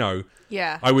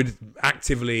 I would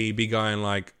actively be going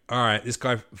like, all right, this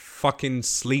guy fucking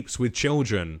sleeps with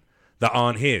children that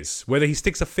aren't his. Whether he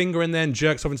sticks a finger in there and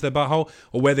jerks off into their butthole,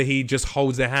 or whether he just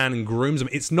holds their hand and grooms them,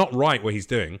 it's not right what he's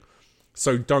doing.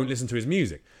 So don't listen to his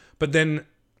music. But then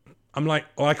I'm like,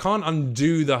 I can't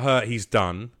undo the hurt he's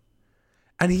done.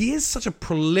 And he was such a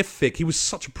prolific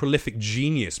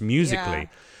genius musically. Yeah.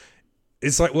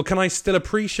 It's like, well, can I still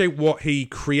appreciate what he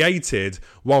created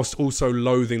whilst also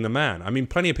loathing the man? I mean,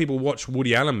 plenty of people watch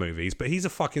Woody Allen movies, but he's a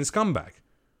fucking scumbag.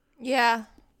 Yeah.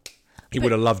 He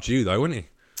would have loved you, though, wouldn't he?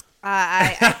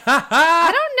 I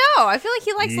don't know. I feel like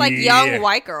he likes like young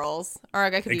white girls. Or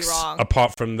I could be wrong.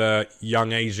 Apart from the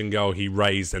young Asian girl he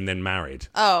raised and then married.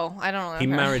 Oh, I don't know. He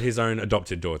married his own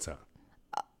adopted daughter.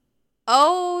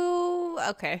 Oh,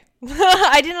 okay.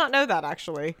 I did not know that,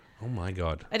 actually. Oh my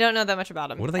God. I don't know that much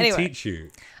about him. What do they teach you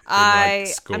I'm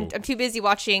too busy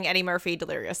watching Eddie Murphy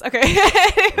Delirious. Okay.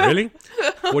 Really?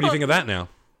 What do you think of that now?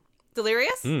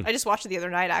 Delirious? I just watched it the other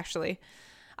night, actually.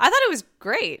 I thought it was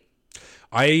great.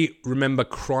 I remember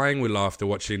crying with laughter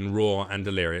watching Raw and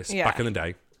Delirious back in the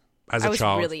day as a child.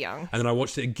 I was really young. And then I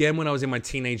watched it again when I was in my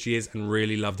teenage years and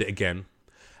really loved it again.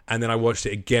 And then I watched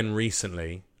it again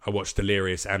recently. I watched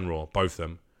Delirious and Raw, both of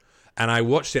them. And I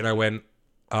watched it and I went,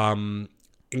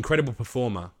 incredible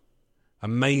performer,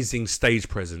 amazing stage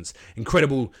presence,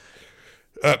 incredible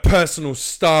personal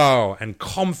style and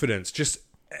confidence. Just,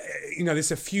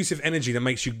 this effusive energy that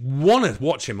makes you want to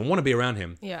watch him and want to be around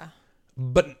him. Yeah.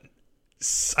 But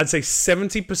I'd say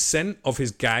 70% of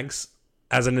his gags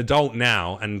as an adult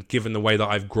now, and given the way that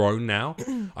I've grown now,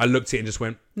 I looked at it and just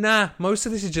went, nah, most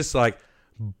of this is just like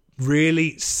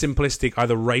really simplistic,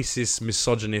 either racist,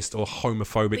 misogynist, or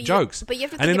homophobic jokes. But you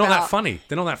have to think and they're not that funny.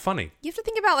 They're not that funny. You have to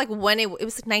think about like when it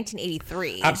was like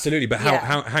 1983. Absolutely, but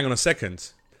hang on a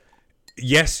second.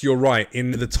 yes, you're right.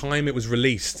 In the time it was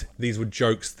released, these were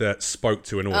jokes that spoke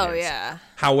to an audience. Oh, yeah.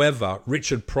 However,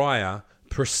 Richard Pryor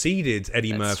preceded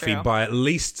Eddie Murphy true. by at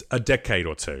least a decade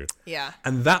or two. Yeah.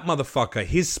 And that motherfucker,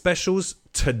 his specials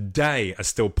today are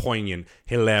still poignant,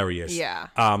 hilarious, Yeah.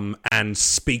 and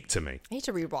speak to me. I need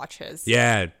to rewatch his.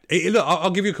 Yeah. Look,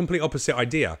 I'll give you a complete opposite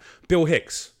idea. Bill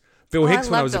Hicks. Bill Hicks,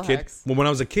 when I was a Bill kid. Hicks. Well, when I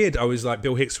was a kid, I was like,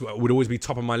 Bill Hicks would always be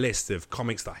top of my list of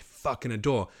comics that I fucking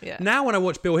adore. Yeah. Now, when I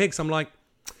watch Bill Hicks, I'm like,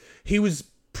 he was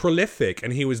prolific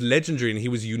and he was legendary and he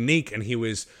was unique and he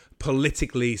was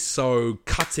politically so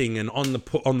cutting and on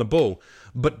the ball.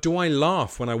 But do I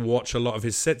laugh when I watch a lot of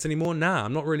his sets anymore? Nah,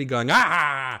 I'm not really going,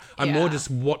 ah! I'm more just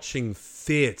watching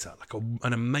theatre, like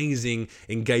an amazing,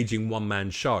 engaging one-man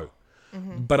show.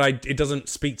 Mm-hmm. But it doesn't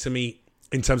speak to me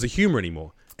in terms of humour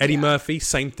anymore. Eddie Murphy,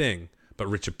 same thing. But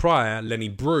Richard Pryor, Lenny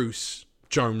Bruce,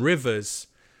 Joan Rivers,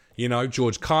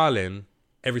 George Carlin,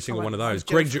 every single one of those.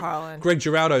 George Greg Carlin.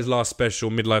 Giraldo's last special,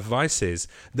 Midlife Vices,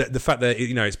 the fact that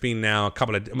it's been now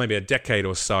maybe a decade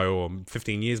or so, or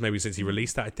 15 years maybe since he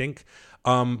released that, I think.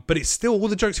 But it's still all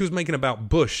the jokes he was making about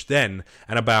Bush then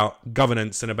and about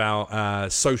governance and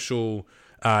about social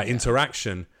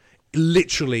interaction.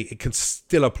 Literally, it can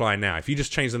still apply now. If you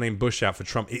just change the name Bush out for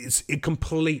Trump,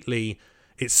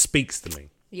 it speaks to me.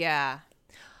 Yeah.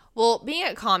 Well, being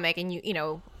a comic and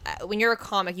when you're a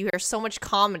comic, you hear so much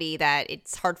comedy that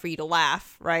it's hard for you to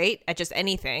laugh, right? At just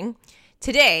anything.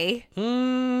 Today,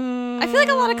 I feel like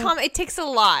a lot of it takes a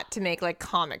lot to make like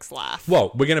comics laugh.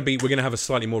 Well, we're gonna have a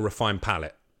slightly more refined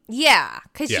palette. Yeah,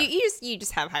 because Yeah. you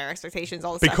just have higher expectations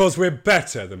all the time. Because we're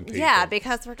better than people. Yeah,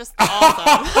 because we're just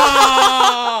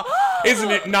awesome.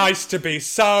 Isn't it nice to be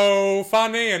so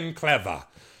funny and clever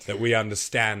that we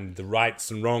understand the rights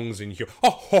and wrongs in humor?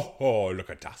 Look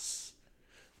at us.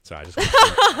 So I just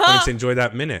wanted to enjoy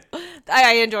that minute.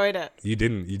 I enjoyed it. You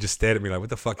didn't. You just stared at me like, what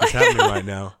the fuck is happening right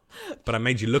now? But I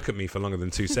made you look at me for longer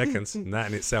than 2 seconds, and that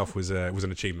in itself was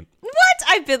an achievement. What?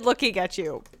 I've been looking at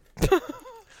you.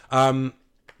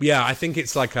 Yeah, I think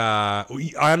it's like I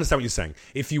understand what you're saying.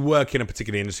 If you work in a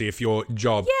particular industry, if your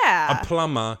job, Yeah. a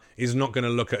plumber is not going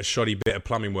to look at a shoddy bit of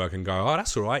plumbing work and go, oh,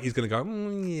 that's all right. He's going to go,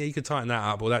 yeah, you could tighten that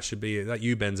up, or that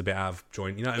U-bend's a bit out of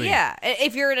joint. You know what I mean? Yeah,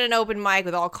 if you're in an open mic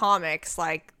with all comics,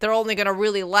 like they're only gonna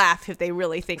really laugh if they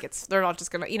really think they're not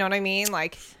just gonna, you know what I mean?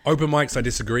 Like Open mics, I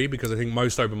disagree, because I think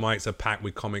most open mics are packed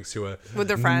with comics who are With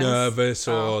their friends? nervous,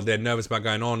 or they're nervous about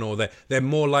going on, or they're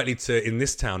more likely to, in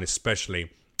this town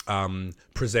especially,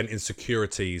 present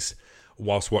insecurities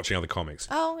whilst watching other comics.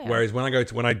 Oh, yeah. Whereas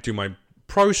when I do my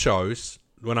pro shows,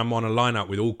 when I'm on a lineup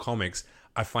with all comics,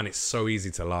 I find it so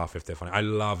easy to laugh if they're funny. I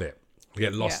love it. I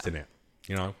get lost in it.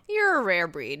 you're a rare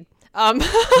breed. No,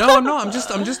 I'm not.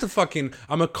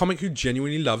 I'm a comic who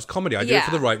genuinely loves comedy. I do it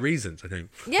for the right reasons, I think.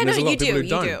 Yeah, And no, there's a lot you of people do. who You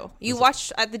don't. do. You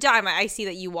watch at the time. I see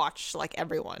that you watch like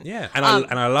everyone. Yeah, and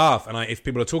I laugh, and if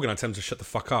people are talking, I tell them to shut the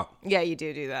fuck up. Yeah, you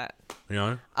do that.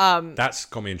 That's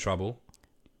got me in trouble.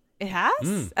 It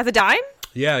has at the dime.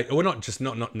 Yeah, well,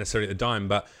 not necessarily at the dime,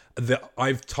 but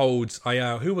I've told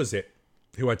who was it?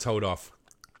 Who I told off?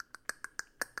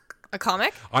 A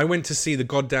comic? I went to see the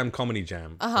goddamn Comedy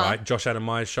Jam, right? Josh Adam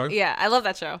Meyer's show. Yeah, I love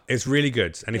that show. It's really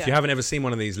good. And if you haven't ever seen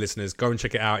one of these, listeners, go and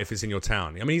check it out if it's in your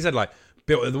town. I mean, he's had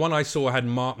the one I saw had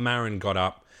Mark Maron got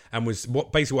up and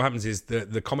what happens is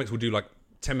the comics will do like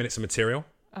 10 minutes of material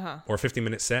or a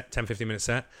 15-minute set, 10-15-minute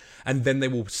set, and then they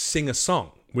will sing a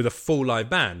song with a full live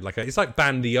band. It's like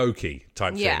bandioke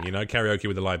type thing, karaoke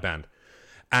with a live band.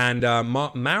 And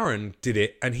Mark Maron did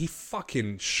it, and he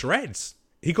fucking shreds.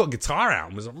 He got a guitar out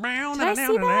and was like, Did I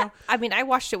see that? I mean, I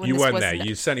watched it when you this weren't was there.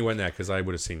 You certainly weren't there because I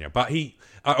would have seen you. But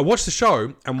I watched the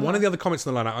show, and one of the other comics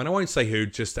on the lineup, and I won't say who,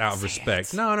 just out of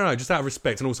respect. No, just out of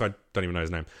respect, and also I don't even know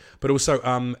his name. But also,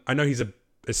 I know he's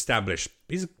established.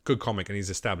 He's a good comic, and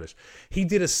he's established. He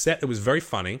did a set that was very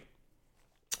funny,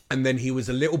 and then he was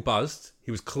a little buzzed. He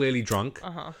was clearly drunk.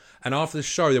 And after the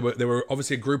show, there were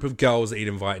obviously a group of girls that he'd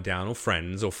invited down, or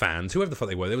friends, or fans, whoever the fuck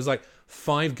they were. There was like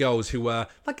 5 girls who were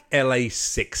like LA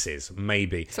 6s,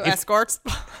 maybe. So escorts.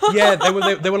 Yeah, they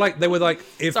were like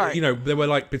if Sorry. they were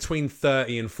like between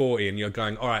 30 and 40, and you're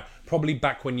going, all right, probably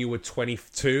back when you were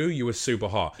 22, you were super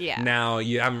hot. Yeah. Now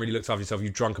you haven't really looked after yourself.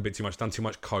 You've drunk a bit too much, done too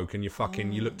much coke, and you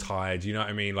look tired. You know what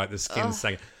I mean? Like the skin's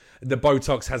saying, the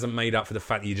Botox hasn't made up for the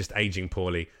fact that you're just aging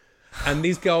poorly. And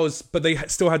these girls, but they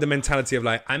still had the mentality of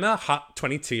like, I'm a hot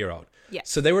 22-year-old. Yeah.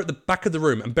 So they were at the back of the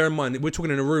room, and bear in mind, we're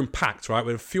talking in a room packed, right,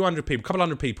 with a few hundred people, a couple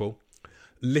hundred people,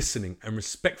 listening and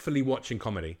respectfully watching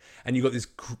comedy. And you got this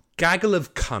gaggle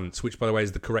of cunts, which, by the way,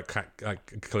 is the correct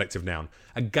collective noun.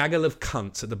 A gaggle of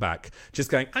cunts at the back, just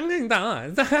going, I'm going to die.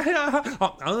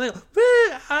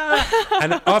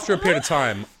 And after a period of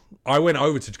time, I went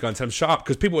over to go and tell them, shut up.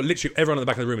 Because people are literally, everyone in the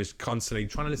back of the room is constantly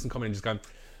trying to listen to comedy and just going,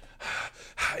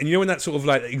 and you know when that sort of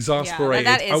like exasperated.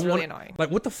 Yeah, that is really annoying.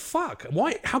 Like, what the fuck?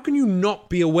 Why? How can you not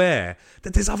be aware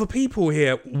that there's other people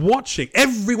here watching?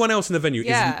 Everyone else in the venue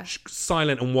is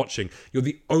silent and watching. You're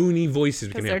the only voices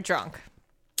we can hear. Because they're drunk.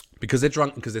 Because they're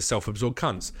drunk, because they're self-absorbed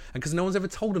cunts. And because no one's ever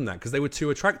told them that, because they were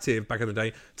too attractive back in the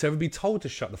day to ever be told to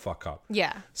shut the fuck up.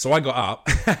 Yeah. So I got up.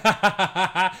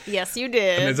 Yes, you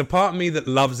did. And there's a part of me that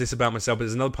loves this about myself, but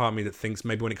there's another part of me that thinks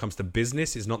maybe when it comes to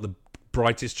business, it's not the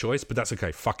brightest choice, but that's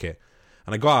okay. Fuck it.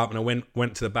 And I got up and I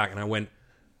went to the back and I went,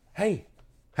 hey.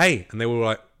 And they were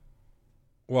like,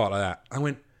 what, like that? I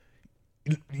went,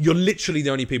 you're literally the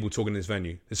only people talking in this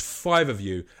venue. There's 5 of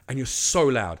you and you're so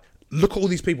loud. Look at all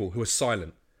these people who are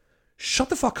silent. Shut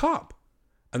the fuck up.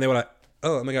 And they were like,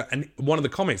 oh my God. And one of the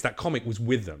comics, that comic was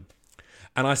with them.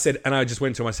 And I said, and I just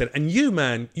went to him, I said, and you,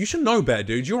 man, you should know better,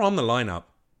 dude. You're on the lineup.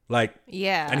 Like,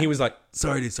 yeah. And he was like,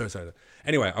 sorry, dude, sorry.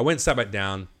 Anyway, I went, sat back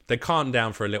down. They calmed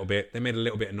down for a little bit. They made a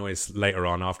little bit of noise later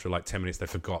on. After like 10 minutes, they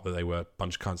forgot that they were a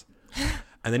bunch of cunts.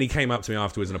 And then he came up to me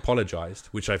afterwards and apologized,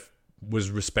 which I was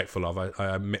respectful of.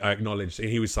 I acknowledged. And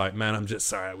he was like, man, I'm just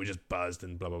sorry. We just buzzed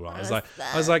and blah, blah, blah.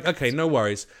 I was like, okay, no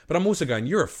worries. But I'm also going,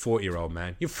 you're a 40-year-old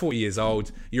man. You're 40 years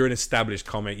old. You're an established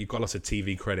comic. You've got lots of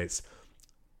TV credits.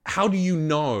 How do you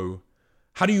know?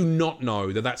 How do you not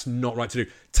know that that's not right to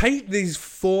do? Take these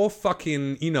 4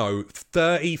 fucking,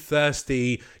 30,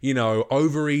 thirsty,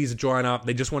 ovaries drying up.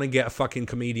 They just want to get a fucking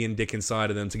comedian dick inside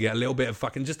of them to get a little bit of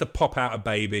fucking, just to pop out a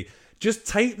baby. Just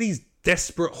take these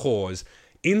desperate whores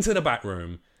into the back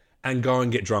room and go and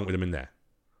get drunk with them in there.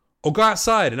 Or go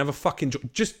outside and have a fucking...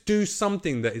 Just do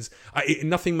something that is...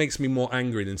 nothing makes me more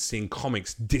angry than seeing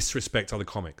comics disrespect other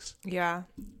comics. Yeah.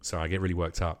 So I get really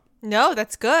worked up. No,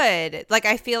 that's good. Like,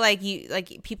 I feel like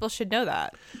people should know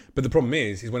that. But the problem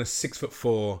is when a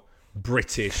 6'4"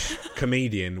 British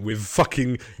comedian with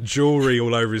fucking jewelry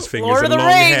all over his fingers Lord and of the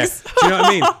long Rings. hair. Do you know what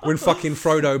I mean? When fucking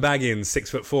Frodo Baggins,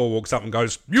 6'4", walks up and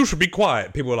goes, "You should be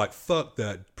quiet." People are like, "Fuck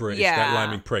that British, that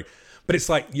limey prick." But it's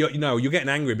like you're getting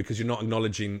angry because you're not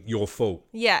acknowledging your fault.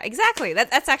 Yeah, exactly.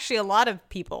 That's actually a lot of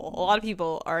people. A lot of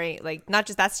people are like, not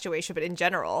just that situation, but in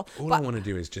general. All I want to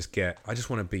do is I just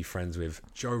want to be friends with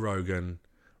Joe Rogan,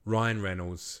 Ryan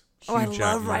Reynolds, Hugh I Jackman.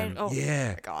 love Ryan. Oh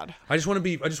yeah. my God. I just want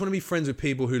to be friends with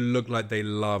people who look like they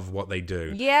love what they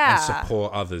do. Yeah. And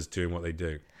support others doing what they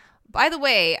do. By the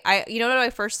way, you know what I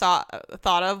first thought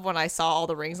of when I saw all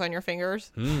the rings on your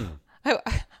fingers?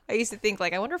 I used to think,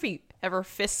 like, I wonder if he ever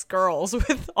fists girls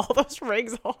with all those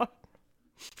rings on. I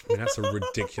mean, that's a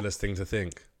ridiculous thing to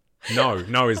think.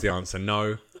 No is the answer.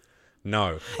 No.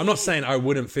 I'm not saying I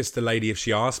wouldn't fist a lady if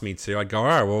she asked me to. I'd go, all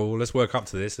right, well, let's work up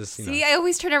to this. See, I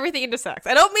always turn everything into sex.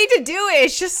 I don't mean to do it.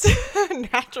 It's just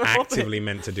natural. Actively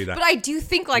meant to do that. But I do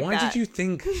think like Why that. Why did you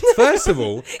think? First of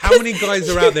all, how many guys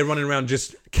are out there running around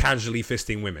just casually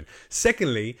fisting women?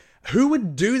 Secondly, who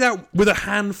would do that with a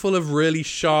handful of really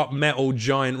sharp metal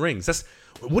giant rings?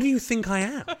 What do you think I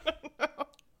am? I'm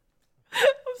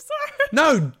sorry.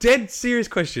 No, dead serious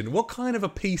question. What kind of a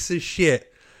piece of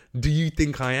shit do you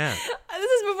think I am?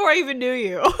 This is before I even knew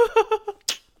you.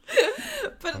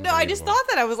 But no, I just thought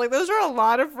that. I was like, those are a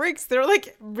lot of rings. They're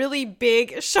like really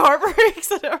big, sharp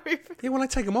rings. Yeah, well, I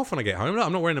take them off when I get home.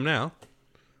 I'm not wearing them now.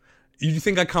 You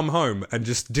think I come home and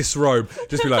just disrobe,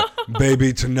 just be like,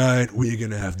 baby, tonight we're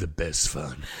going to have the best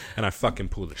fun. And I fucking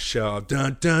pull the shirt off,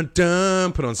 dun, dun,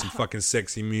 dun, put on some fucking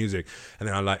sexy music. And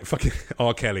then I like fucking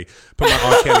R. Kelly, put my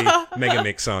R. Kelly mega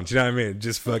mix on. Do you know what I mean?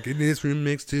 Just fucking this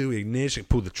remix to Ignition,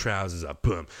 pull the trousers up,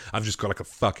 boom. I've just got like a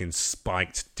fucking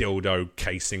spiked dildo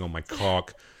casing on my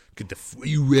cock. Are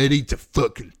you ready to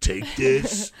fucking take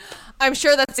this? I'm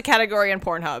sure that's a category in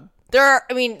Pornhub.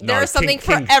 There's something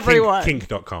for everyone.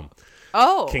 Kink.com.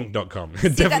 Oh. Kink.com. See,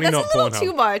 Definitely that's not a little Pornhub.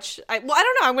 too much. I don't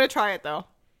know. I'm going to try it, though.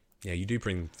 Yeah, you do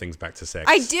bring things back to sex.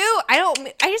 I do. I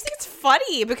just think it's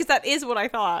funny because that is what I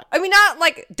thought. I mean, not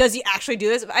like, does he actually do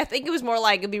this? I think it was more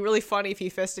like, it'd be really funny if he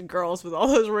fisted girls with all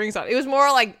those rings on. It was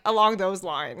more like along those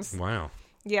lines. Wow.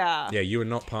 Yeah. Yeah, you were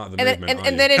not part of the movement.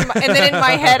 And then in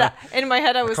my head,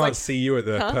 I was I like, can't see you at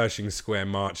the Pershing Square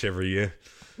March every year.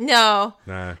 No.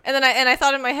 No. And then I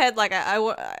thought in my head, like,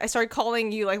 I started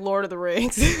calling you like Lord of the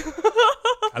Rings.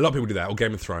 A lot of people do that, or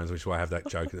Game of Thrones, which is why I have that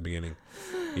joke at the beginning.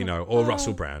 Or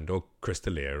Russell Brand, or Chris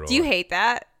D'Elia. Do you hate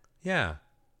that? Yeah.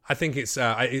 I think it's.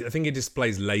 I think it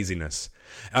displays laziness.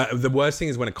 The worst thing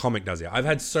is when a comic does it. I've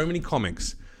had so many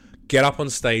comics get up on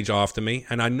stage after me,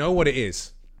 and I know what it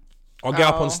is. I'll get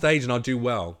up on stage and I'll do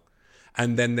well.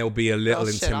 And then they'll be a little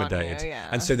intimidated. Yeah.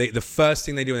 And so the first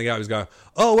thing they do when they go out is go,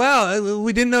 "Oh, wow,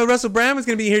 we didn't know Russell Brand was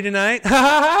going to be here tonight."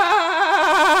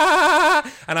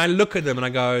 And I look at them and I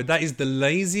go, that is the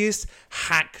laziest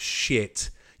hack shit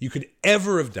you could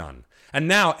ever have done. And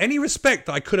now, any respect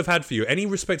that I could have had for you, any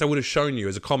respect I would have shown you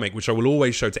as a comic, which I will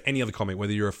always show to any other comic,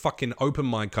 whether you're a fucking open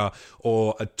micer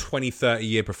or a 20,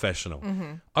 30-year professional,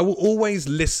 I will always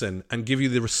listen and give you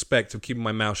the respect of keeping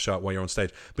my mouth shut while you're on stage.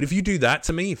 But if you do that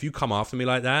to me, if you come after me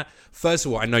like that, first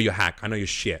of all, I know you're hack. I know you're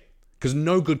shit. Because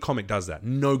no good comic does that.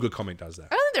 No good comic does that.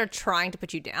 I don't think they're trying to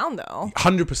put you down, though.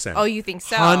 100%. Oh, you think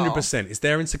so? 100%. It's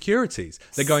their insecurities.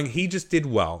 They're going, he just did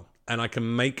well, and I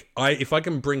can if I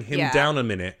can bring him down a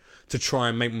minute to try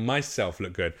and make myself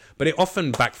look good. But it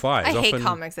often backfires. I hate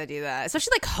comics that do that,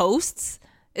 especially like hosts.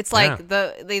 It's like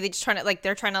they just trying to like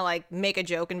they're trying to like make a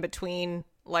joke in between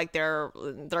like their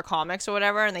comics or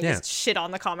whatever, and they just shit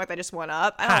on the comic that just went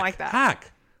up. I don't like that.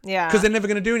 Hack. Yeah. Because they're never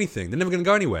going to do anything. They're never going to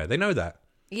go anywhere. They know that.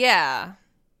 Yeah.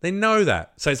 They know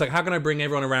that. So it's like, how can I bring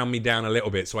everyone around me down a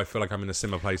little bit so I feel like I'm in a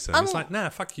similar place to them? It's like, nah,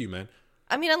 fuck you, man.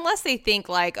 I mean, unless they think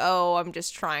like, oh, I'm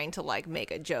just trying to like make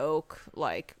a joke,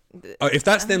 like. If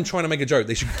that's them trying to make a joke,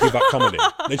 they should give up comedy.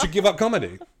 They should give up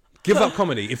comedy. Give up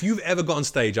comedy. If you've ever got on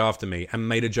stage after me and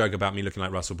made a joke about me looking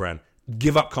like Russell Brand,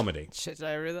 give up comedy. Shit, did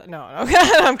I read that? No, okay.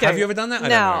 I'm kidding. Have you ever done that?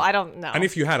 I don't know. And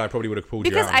if you had, I probably would have pulled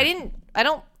because you out. Because I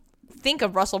don't think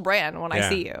of Russell Brand when I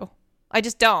see you. I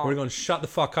just don't. We're going, shut the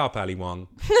fuck up, Ali Wong.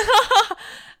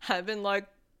 I've been like,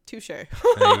 touche. There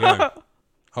you go.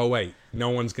 Oh, wait. No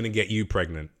one's going to get you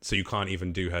pregnant, so you can't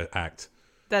even do her act.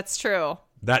 That's true.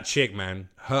 That chick, man.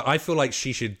 I feel like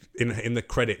she should, in the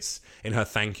credits, in her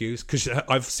thank yous, because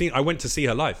I went to see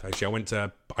her live, actually.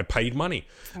 I paid money.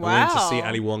 Wow. I went to see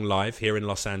Ali Wong live here in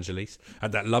Los Angeles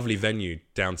at that lovely venue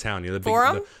downtown. You know, the big,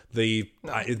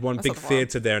 Forum? One big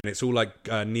theater there, and it's all like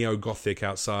neo-gothic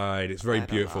outside. It's very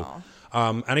beautiful.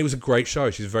 And it was a great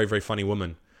show. She's a very, very funny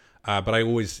woman. But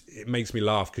it makes me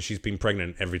laugh because she's been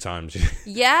pregnant every time.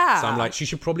 Yeah. So I'm like, she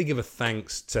should probably give a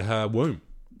thanks to her womb.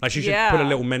 Like she should put a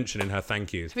little mention in her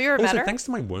thank yous. Have you ever also, met her? thanks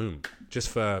to my womb, just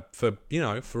for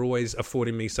always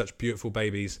affording me such beautiful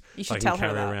babies you should I can tell her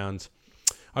carry that. around.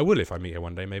 I will if I meet her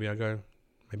one day. Maybe a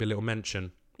little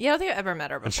mention. Yeah, I don't think I've ever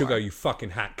met her before. And she'll go, "You fucking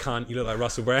hack cunt! You look like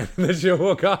Russell Brand." And then she'll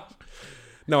walk up.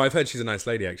 No, I've heard she's a nice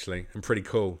lady actually, and pretty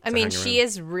cool. I mean, she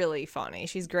is really funny.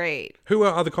 She's great. Who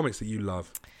are other comics that you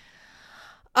love?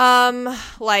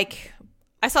 Like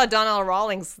I saw Donnell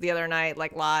Rawlings the other night,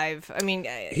 like live. I mean,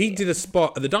 he did a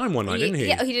spot at the Dime one night, didn't he?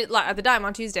 Yeah, he did at the Dime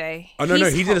on Tuesday. Oh no,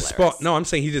 he did a spot. No, I'm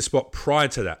saying he did a spot prior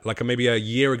to that, like maybe a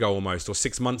year ago almost, or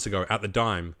 6 months ago at the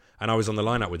Dime, and I was on the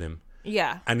lineup with him.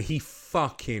 Yeah, and he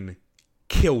fucking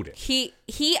killed it.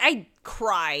 I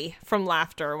cry from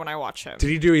laughter when I watch him. Did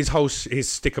he do his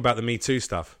stick about the Me Too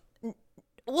stuff?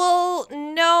 Well,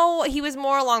 no, he was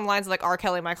more along the lines of like R.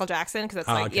 Kelly, Michael Jackson, because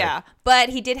that's okay. yeah. But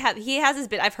he has this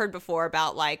bit I've heard before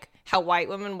about like how white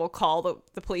women will call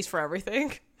the police for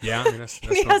everything. Yeah, I mean, that's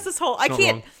he has this whole. I'm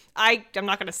wrong.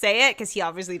 not going to say it because he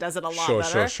obviously does it a lot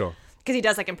better. Sure. Because he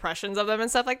does like impressions of them and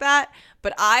stuff like that.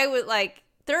 But I would like.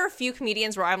 There are a few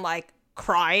comedians where I'm like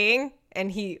crying,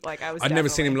 and he like I was. I'd never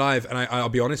seen him live, and I'll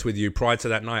be honest with you. Prior to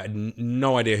that night, I had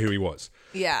no idea who he was.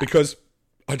 Yeah, because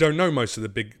I don't know most of the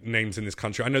big names in this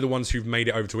country. I know the ones who've made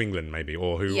it over to England, maybe,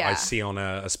 or who I see on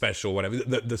a special, or whatever.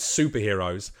 The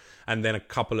superheroes, and then a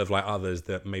couple of like others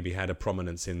that maybe had a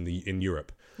prominence in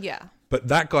Europe. Yeah, but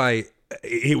that guy,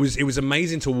 it was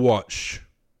amazing to watch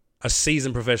a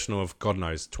seasoned professional of God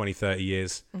knows 20, 30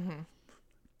 years. Mm-hmm.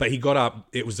 But he got up.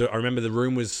 I remember the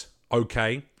room was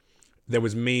okay. There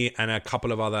was me and a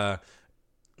couple of other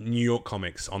New York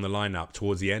comics on the lineup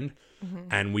towards the end. Mm-hmm.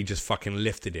 And we just fucking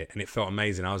lifted it, and it felt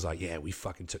amazing. I was like, yeah, we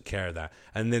fucking took care of that.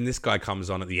 And then this guy comes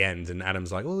on at the end, and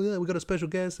Adam's like, oh yeah, we got a special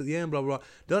guest at the end, blah blah blah,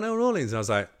 Donnell Rawlings. And I was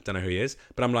like, don't know who he is,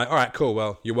 but I'm like, all right, cool,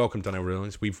 well, you're welcome, Donnell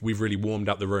Rawlings. We've really warmed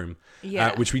up the room,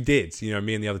 which we did,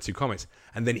 me and the other two comics.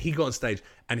 And then he got on stage,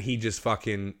 and he just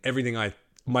fucking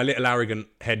my little arrogant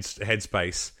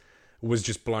headspace was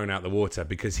just blown out the water,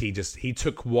 because he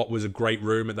took what was a great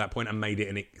room at that point and made it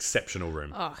an exceptional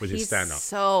room with his stand-up.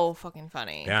 So fucking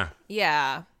funny.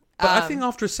 Yeah. But I think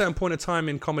after a certain point of time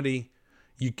in comedy,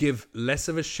 you give less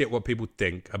of a shit what people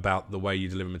think about the way you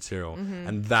deliver material,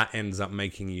 and that ends up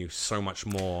making you so much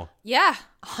more raw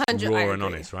and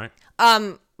honest, right?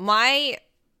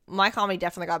 My comedy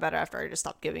definitely got better after I just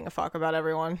stopped giving a fuck about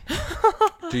everyone.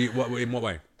 In what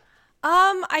way?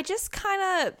 I just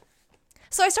kind of.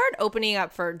 So I started opening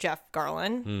up for Jeff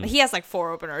Garlin. He has like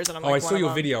 4 openers, and I'm like, I saw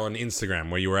your video on Instagram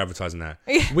where you were advertising that.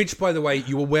 Which, by the way,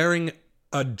 you were wearing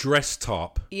a dress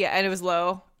top. Yeah, and it was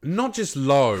low. Not just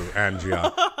low,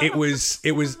 Andrea. It was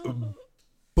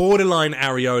borderline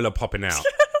areola popping out.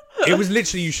 It was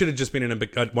literally, you should have just been in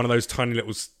one of those tiny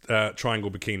little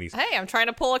triangle bikinis. Hey, I'm trying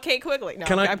to pull a Kate Quigley. No,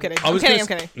 Can I'm kidding. I'm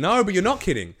kidding. No, but you're not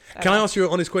kidding. Can I ask you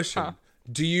an honest question?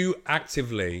 Do you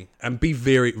actively, and be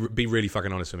really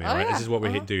fucking honest with me, right? Yeah. This is what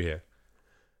we do here.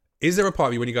 Is there a part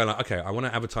of you when you go like, okay, I want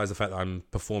to advertise the fact that I'm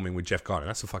performing with Jeff Gardner?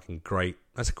 That's a great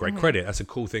credit. That's a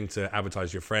cool thing to advertise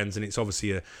to your friends, and it's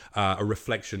obviously a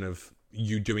reflection of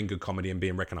you doing good comedy and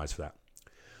being recognized for that.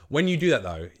 When you do that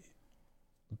though,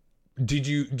 do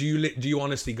you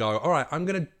honestly go, all right,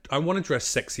 I want to dress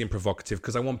sexy and provocative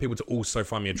because I want people to also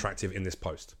find me attractive in this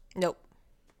post? Nope.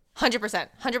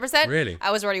 100%. Really?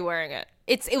 I was already wearing it.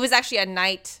 It was actually a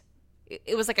night.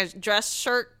 It was like a dress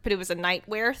shirt, but it was a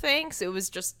nightwear thing, so it was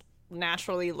just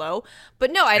naturally low.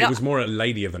 But no, I don't. It was more a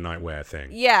lady of the nightwear thing.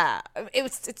 Yeah,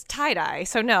 it's tie dye,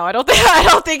 so no, I don't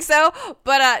think so.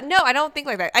 But no, I don't think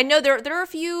like that. I know there are a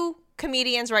few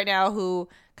comedians right now who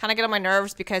kind of get on my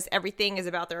nerves because everything is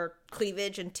about their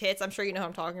cleavage and tits. I'm sure you know who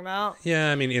I'm talking about.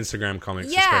 Yeah, I mean Instagram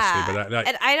comics Yeah, especially, but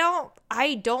and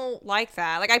I don't like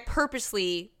that. Like I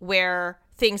purposely wear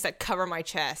things that cover my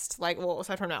chest. Like, well,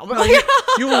 aside from now, but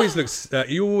you always look.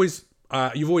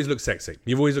 You've always looked sexy.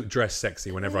 You've always looked dressed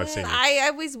sexy whenever I've seen you. I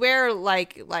always wear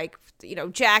like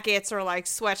jackets or like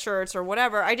sweatshirts or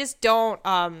whatever. I just don't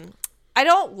I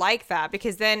don't like that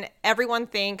because then everyone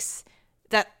thinks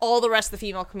that all the rest of the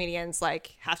female comedians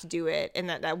like have to do it and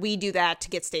that we do that to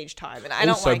get stage time. And I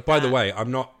don't like by that. the way,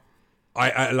 I'm not.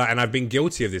 And I've been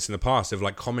guilty of this in the past of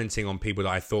like commenting on people that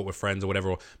I thought were friends or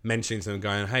whatever, or mentioning to them,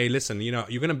 going, "Hey, listen, you're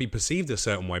going to be perceived a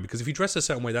certain way because if you dress a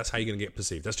certain way, that's how you're going to get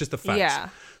perceived. That's just the fact." Yeah.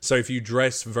 So if you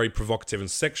dress very provocative and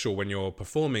sexual when you're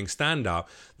performing stand up,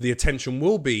 the attention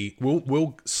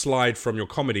will slide from your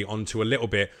comedy onto a little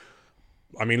bit.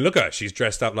 I mean, look at her. She's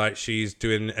dressed up like she's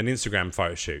doing an Instagram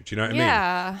photo shoot. Do you know what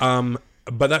I mean?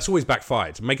 But that's always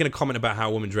backfired. Making a comment about how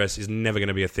a woman dress is never going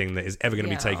to be a thing that is ever going to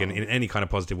be taken in any kind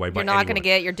of positive way. You're not going to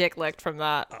get your dick licked from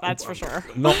that. That's for sure.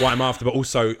 Not what I'm after, but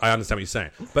also I understand what you're saying.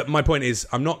 But my point is,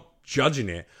 I'm not judging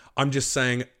it. I'm just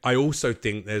saying I also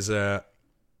think there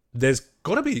is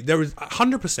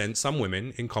 100% some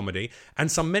women in comedy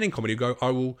and some men in comedy who go, I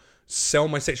will sell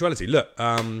my sexuality. Look,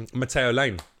 Matteo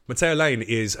Lane. Matteo Lane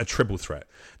is a triple threat.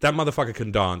 That motherfucker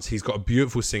can dance. He's got a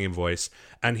beautiful singing voice,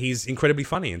 and he's incredibly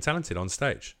funny and talented on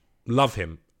stage. Love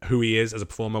him, who he is as a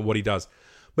performer, what he does.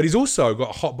 But he's also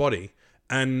got a hot body,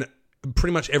 and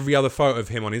pretty much every other photo of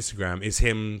him on Instagram is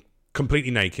him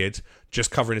completely naked,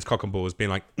 just covering his cock and balls, being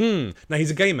like, Now,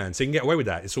 he's a gay man, so you can get away with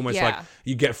that. It's almost like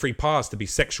you get a free pass to be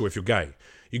sexual if you're gay.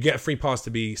 You get a free pass to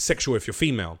be sexual if you're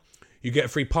female. You get a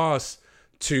free pass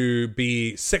to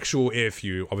be sexual if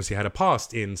you obviously had a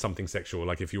past in something sexual,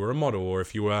 like if you were a model or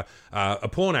if you were a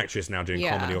porn actress now doing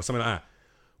comedy or something like that.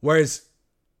 Whereas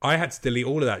I had to delete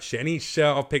all of that shit, any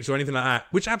shirt off pics or anything like that,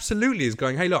 which absolutely is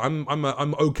going, hey, look,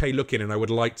 I'm okay looking, and I would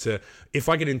like to, if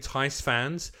I can entice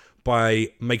fans by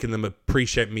making them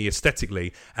appreciate me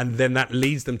aesthetically, and then that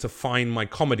leads them to find my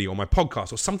comedy or my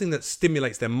podcast or something that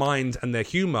stimulates their mind and their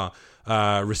humor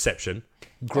reception.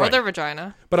 Great. Or their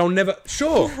vagina. But I'll never...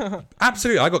 Sure.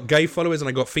 Absolutely. I got gay followers and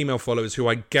I got female followers who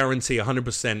I guarantee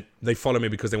 100% they follow me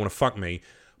because they want to fuck me.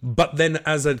 But then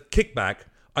as a kickback,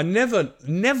 I never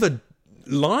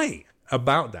lie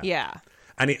about that. Yeah.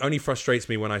 And it only frustrates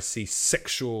me when I see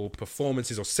sexual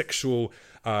performances or sexual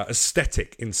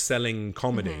aesthetic in selling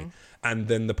comedy. And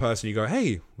then the person, you go, hey,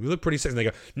 you look pretty sexy. And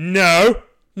they go,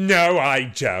 no,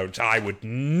 I don't. I would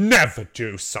never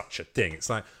do such a thing. It's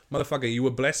like, motherfucker, you were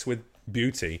blessed with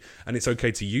beauty, and it's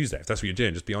okay to use that. If that's what you're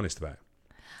doing, just be honest about it.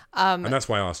 And that's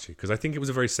why I asked you, because I think it was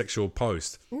a very sexual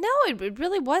post. No, it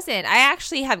really wasn't. I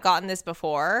actually have gotten this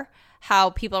before,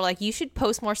 how people are like, you should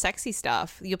post more sexy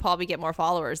stuff. You'll probably get more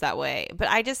followers that way. But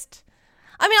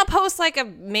I'll post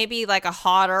maybe a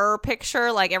hotter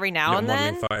picture like every now and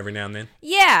then. Every now and then.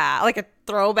 Yeah, like a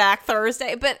throwback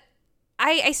Thursday. But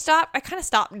I kind of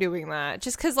stopped doing that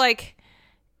just because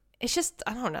it's just,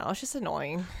 I don't know, it's just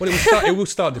annoying. Well, it will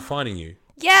start defining you.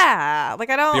 Yeah, I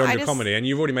don't... Beyond your comedy. And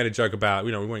you've already made a joke about,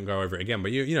 we won't go over it again,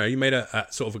 but you made a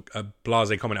sort of a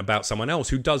blasé comment about someone else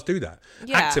who does do that.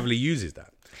 Yeah. Actively uses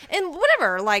that. And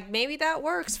whatever, maybe that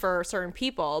works for certain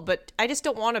people, but I just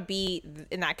don't want to be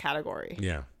in that category.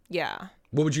 Yeah. Yeah.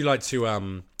 What would you like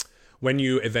to, when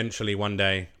you eventually one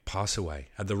day pass away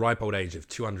at the ripe old age of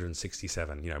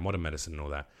 267, modern medicine and all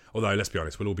that, although let's be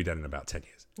honest, we'll all be dead in about 10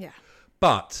 years. Yeah.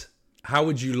 But how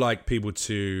would you like people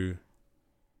to...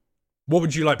 What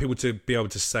would you like people to be able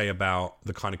to say about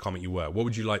the kind of comic you were? What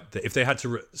would you like... if they had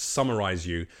to summarize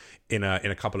you in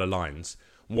a couple of lines,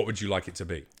 what would you like it to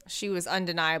be? She was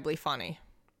undeniably funny.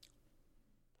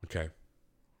 Okay.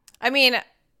 I mean,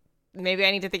 maybe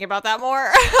I need to think about that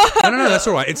more. No, that's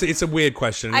all right. It's a weird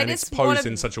question, and it's just posed wanna-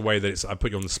 in such a way that I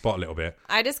put you on the spot a little bit.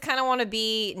 I just kind of want to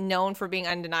be known for being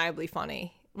undeniably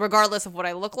funny, regardless of what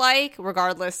I look like,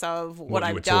 regardless of what you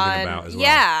I've were talking done. about as well.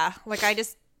 Yeah, like I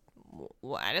just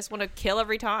want to kill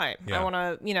every time. Yeah. I want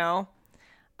to,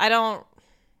 I don't.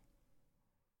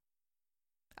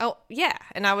 Oh yeah,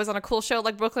 and I was on a cool show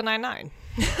like Brooklyn Nine-Nine.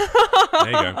 There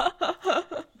you go.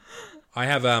 I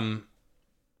have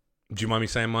do you mind me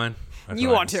saying mine? You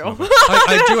want to?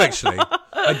 I do actually.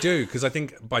 I do, because I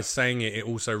think by saying it, it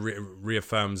also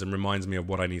reaffirms and reminds me of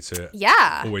what I need to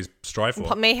Yeah, always strive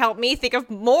for. may help me think of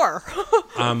more.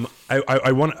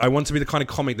 I want to be the kind of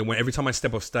comic that when every time I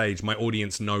step off stage, my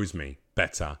audience knows me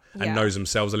better and Yeah. knows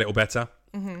themselves a little better.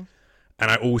 Mm-hmm.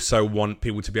 And I also want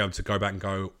people to be able to go back and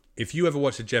go, if you ever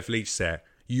watched a Jeff Leach set,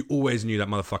 you always knew that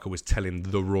motherfucker was telling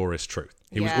the rawest truth.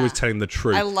 He was Yeah. always telling the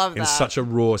truth I love in that. such a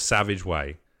raw, savage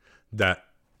way that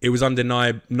it was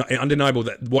undeniable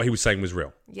that what he was saying was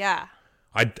real. Yeah.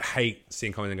 I hate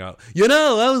seeing comments and go,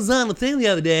 I was on a thing the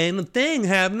other day and the thing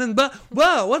happened, but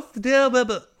whoa, what's the deal?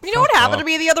 You know what happened to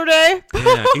me the other day?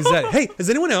 Yeah, exactly. Hey, has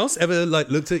anyone else ever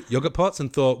looked at yogurt pots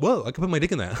and thought, whoa, I could put my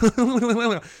dick in there?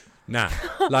 Nah.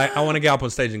 I want to get up on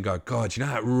stage and go, God, you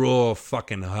know that raw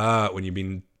fucking hurt when you've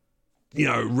been,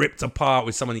 ripped apart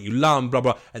with someone that you love, blah,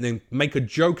 blah, and then make a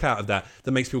joke out of that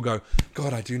makes people go,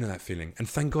 God, I do know that feeling. And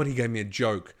thank God he gave me a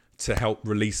joke to help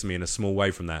release me in a small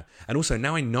way from that. And also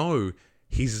now I know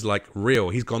he's real.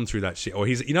 He's gone through that shit. Or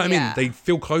he's, you know what I mean? Yeah. They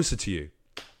feel closer to you.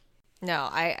 No,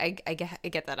 I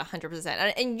get that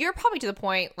 100%. And you're probably to the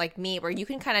point like me where you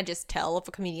can kind of just tell if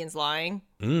a comedian's lying.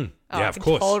 Yeah, I of can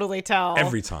course. totally tell.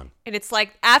 Every time. And it's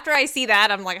like, after I see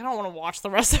that, I'm like, I don't want to watch the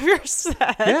rest of your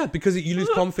set. Yeah, because you lose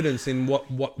confidence in what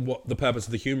the purpose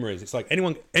of the humor is. It's like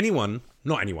not anyone.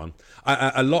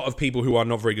 A lot of people who are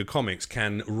not very good comics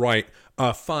can write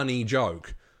a funny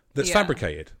joke that's Yeah.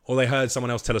 fabricated, or they heard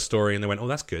someone else tell a story and they went, "Oh,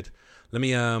 that's good. Let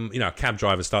me, a cab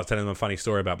driver starts telling them a funny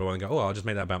story about, but and go, oh, I'll just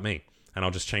make that about me, and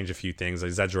I'll just change a few things,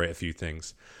 exaggerate a few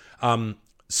things,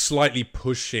 slightly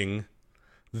pushing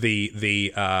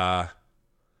the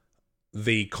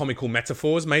comical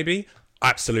metaphors, maybe.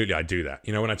 Absolutely, I do that.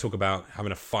 When I talk about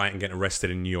having a fight and getting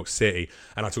arrested in New York City,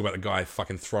 and I talk about the guy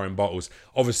fucking throwing bottles,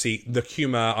 obviously the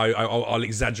humor, I'll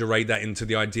exaggerate that into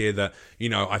the idea that,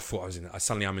 I thought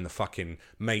suddenly I'm in the fucking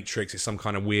Matrix. It's some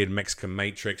kind of weird Mexican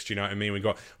Matrix. Do you know what I mean? We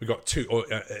got two, or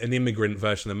an immigrant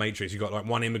version of the Matrix. You got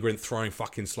one immigrant throwing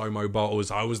fucking slow-mo bottles.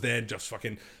 I was there just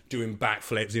fucking doing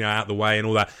backflips, out the way and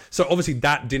all that. So obviously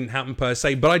that didn't happen per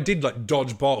se, but I did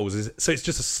dodge bottles. So it's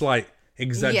just a slight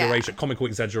exaggeration, comical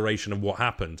exaggeration of what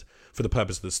happened for the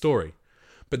purpose of the story,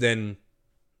 but then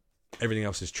everything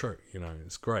else is true.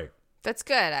 It's great. That's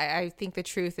good. I think the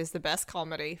truth is the best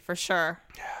comedy for sure.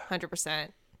 100%.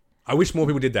 I wish more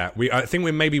people did that. I think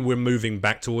we're moving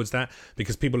back towards that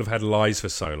because people have had lies for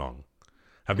so long,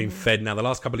 have been fed. Now the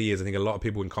last couple of years, I think a lot of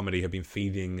people in comedy have been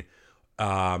feeding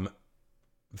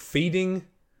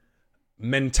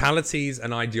mentalities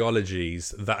and ideologies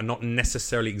that are not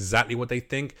necessarily exactly what they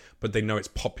think, but they know it's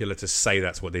popular to say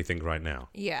that's what they think right now.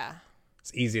 Yeah.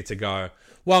 It's easier to go,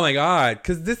 well, my God,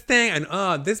 because this thing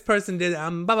and this person did blah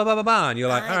blah blah blah blah, and you're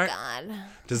like, all right, God.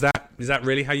 is that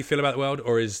really how you feel about the world,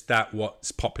 or is that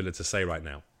what's popular to say right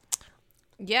now?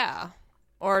 Yeah.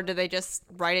 Or do they just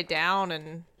write it down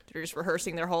and they're just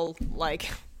rehearsing their whole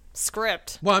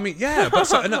script? Well, I mean, yeah,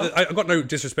 but I've got no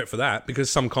disrespect for that, because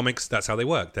some comics, that's how they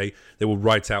work. They will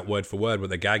write out word for word what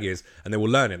their gag is, and they will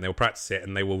learn it, and they will practice it,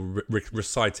 and they will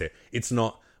recite it. It's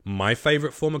not my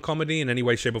favorite form of comedy in any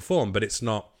way, shape, or form, but it's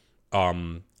not.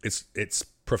 It's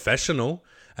professional,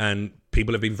 and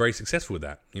people have been very successful with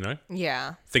that.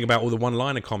 Yeah. Think about all the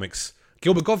one-liner comics.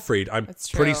 Gilbert Gottfried, I'm That's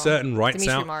pretty true. certain, writes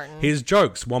Dimitri out Martin. his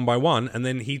jokes one by one, and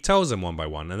then he tells them one by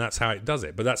one, and that's how it does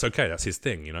it. But that's okay. That's his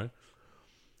thing, And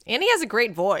he has a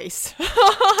great voice.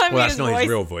 Well, that's not his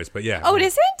real voice, but yeah. Oh, it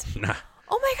isn't? Nah.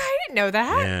 Oh my God, I didn't know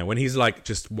that. Yeah, when he's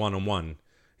just one-on-one,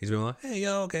 he's been like, hey,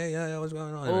 yo, okay, yeah, what's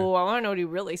going on? Oh, I want to know what he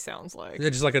really sounds like. Yeah,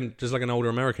 just like an older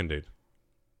American dude.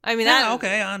 I mean, Yeah, that.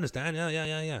 okay, I understand.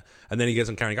 Yeah. And then he gets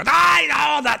on camera and he goes, I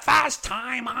know that first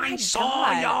time I saw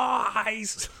God. your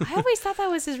eyes. I always thought that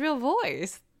was his real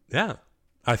voice. Yeah,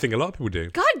 I think a lot of people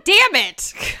do. God damn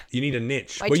it. You need a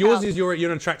niche. My Well, yours child- is you're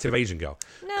an attractive Asian girl.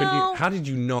 No. How did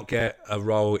you not get a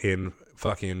role in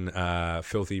fucking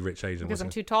Filthy Rich Asian? Because I'm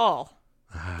What's it? too tall.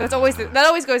 That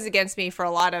always goes against me for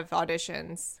a lot of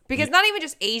auditions. Because not even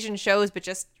just Asian shows, but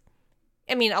just,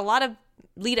 a lot of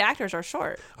lead actors are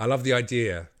short. I love the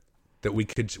idea that we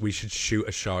should shoot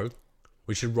a show.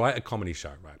 We should write a comedy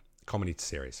show, right? Comedy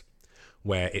series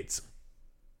where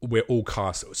we're all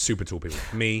cast super tall people.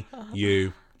 Me,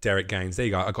 you, Derek Gaines. There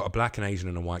you go. I got a black, and Asian,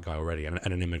 and a white guy already, and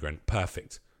an immigrant.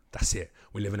 Perfect. That's it.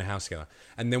 We live in a house together.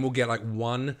 And then we'll get like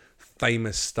one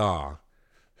famous star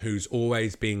who's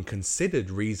always been considered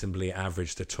reasonably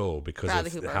average to tall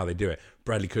because of how they do it.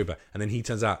 Bradley Cooper. And then he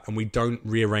turns out, and we don't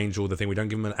rearrange all the thing. We don't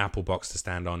give him an Apple box to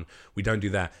stand on. We don't do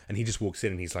that. And he just walks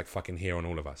in and he's like fucking here on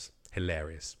all of us.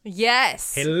 Hilarious.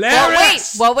 Yes.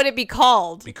 Hilarious. Well, wait, what would it be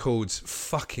called? Be called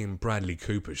fucking Bradley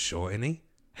Cooper's short, isn't he?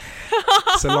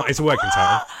 It's a working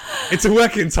title. It's a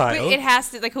working title. It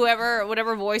has to, like,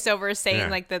 whatever voiceover is saying,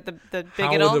 like the big.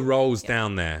 How are the roles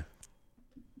down there?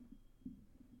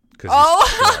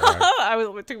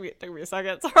 It took me a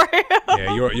second. Sorry.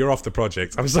 Yeah, you're off the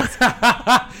project. I'm sorry.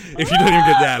 If you don't even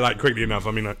get that like quickly enough,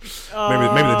 I mean, maybe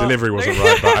the delivery wasn't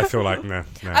right, but I feel like nah.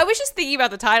 I was just thinking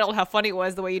about the title and how funny it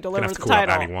was the way you delivered the title. Gonna have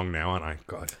to call up Ali Wong now, aren't I?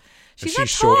 God, she's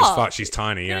short as fuck. She's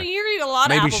tiny. Yeah, you're eating a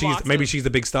lot of apple boxes. Maybe she's the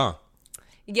big star.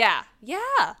 Yeah.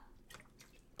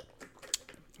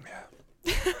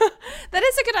 That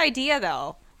is a good idea,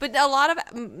 though. But a lot of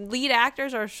lead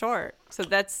actors are short, so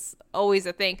that's always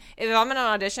a thing. If I'm in an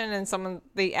audition and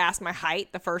they ask my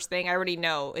height, the first thing I already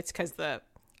know it's because the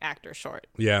actor's short.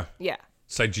 Yeah. Yeah.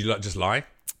 So do you just lie?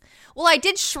 Well, I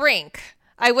did shrink.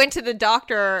 I went to the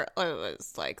doctor. It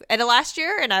was like end of last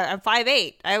year, and I'm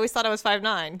 5'8". I always thought I was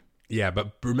 5'9". Yeah,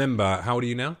 but remember, how old are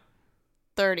you now?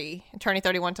 30. I'm turning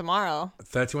 31 tomorrow.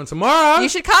 31 tomorrow. You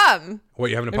should come. What,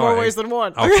 you having a In party? more ways than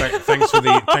one. Oh, thanks for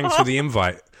the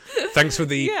invite. Thanks for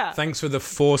the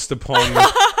forced upon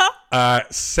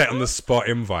set on the spot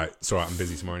invite. It's alright, I'm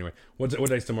busy tomorrow anyway. What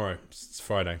day's tomorrow? It's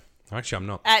Friday. Actually, I'm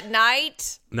not. At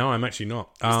night? No, I'm actually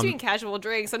not. Just doing casual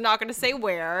drinks. I'm not going to say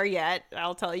where yet.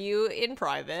 I'll tell you in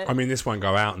private. I mean, this won't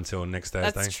go out until next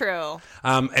Thursday. That's true.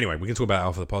 Anyway, we can talk about it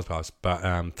after the podcast,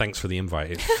 but thanks for the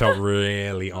invite. It felt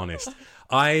really honest.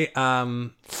 You're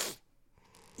going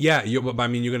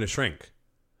to shrink.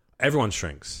 Everyone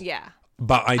shrinks. Yeah.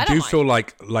 But I do feel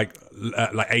like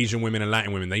Asian women and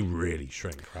Latin women, they really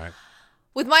shrink, right?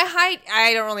 With my height,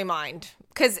 I don't really mind.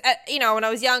 Because, when I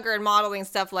was younger and modeling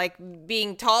stuff, like,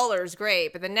 being taller is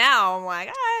great. But then now, I'm like,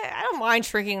 I don't mind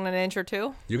shrinking an inch or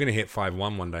two. You're going to hit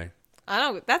 5'1" one day. I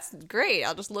know. That's great.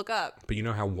 I'll just look up. But you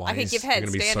know how wise I could give head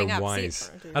you're going to be standing so up. wise.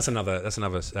 That's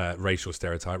another racial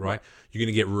stereotype, right? What? You're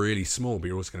going to get really small, but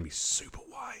you're also going to be super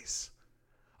wise.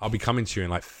 I'll be coming to you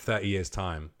in like 30 years'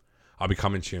 time. I'll be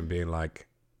coming to you and being like,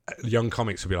 young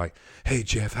comics will be like, hey,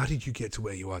 Jeff, how did you get to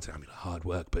where you are today? I mean, hard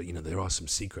work, but, there are some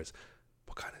secrets.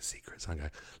 What kind of secrets? I go,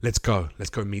 let's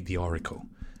go meet the Oracle.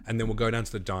 And then we'll go down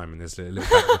to the Dime, and there's a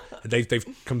little they've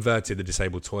converted the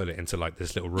disabled toilet into like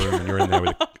this little room, and you're in there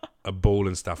with a ball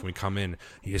and stuff, and we come in,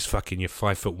 you're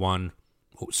 5'1",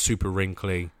 super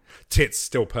wrinkly, tits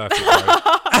still perfect,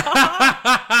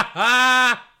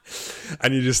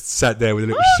 and you just sat there with a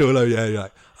little solo, you're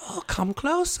like, oh, come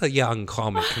closer, young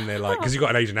comic. And they're like, because you've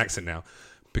got an Asian accent now,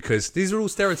 because these are all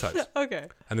stereotypes. Okay.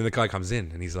 And then the guy comes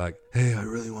in and he's like, hey, I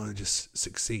really want to just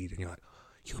succeed. And you're like,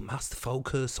 you must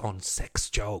focus on sex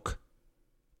joke.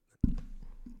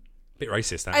 Bit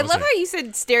racist, that, I love how you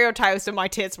said stereotypes and my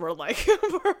tits were like,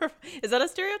 is that a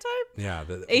stereotype? Yeah.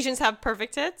 Asians have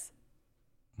perfect tits?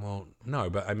 Well, no,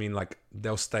 but I mean, like,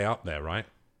 they'll stay up there, right?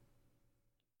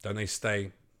 Don't they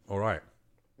stay all right?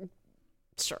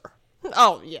 Sure.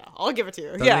 Oh yeah, I'll give it to you.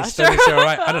 Don't yeah, they sure. stay all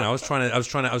right? I don't know. I was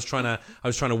trying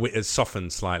to soften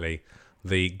slightly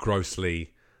the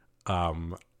grossly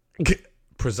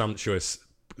presumptuous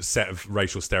set of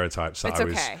racial stereotypes that I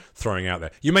was throwing out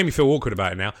there. You made me feel awkward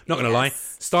about it now. Not going to lie.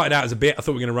 Started out as a bit. I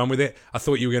thought we were going to run with it. I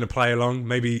thought you were going to play along.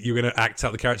 Maybe you were going to act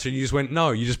out the character. And you just went,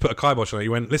 no, you just put a kibosh on it.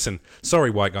 You went, listen,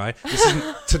 sorry, white guy.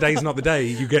 Today's not the day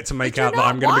you get to make out that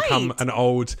I'm going to become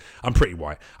I'm pretty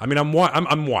white. I mean, I'm white.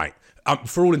 I'm white.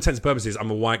 For all intents and purposes, I'm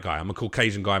a white guy. I'm a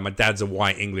Caucasian guy. My dad's a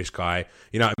white English guy.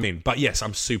 You know what I mean? But yes,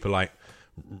 I'm super like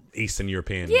Eastern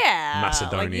European,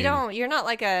 Macedonian. Like you're not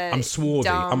like a. I'm swarthy.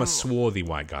 Dumb... I'm a swarthy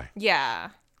white guy. Yeah,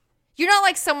 you're not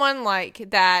like someone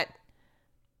like that.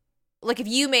 Like if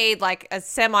you made like a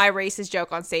semi-racist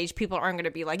joke on stage, people aren't going to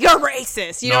be like, "You're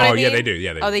racist." You know what I mean? Yeah, they do.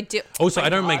 Yeah, they do. Oh, they do. Also, I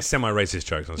don't make semi-racist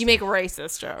jokes on stage. You make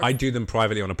racist jokes. I do them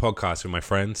privately on a podcast with my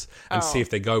friends and see if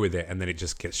they go with it, and then it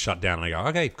just gets shut down. And I go,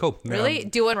 "Okay, cool." Really?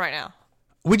 Do one right now.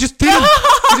 We just did.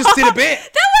 We just did a bit.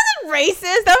 That wasn't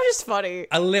racist. That was just funny.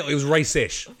 A little. It was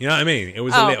race-ish. You know what I mean? It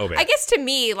was a little bit. I guess to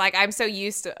me, like I'm so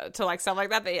used to like stuff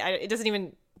like that, it doesn't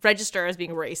even register as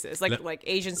being racist, like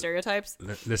Asian stereotypes.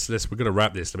 We're gonna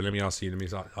wrap this. Let me ask you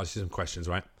some questions,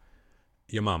 right?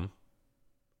 Your mum,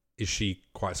 is she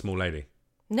quite a small lady?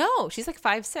 No, she's like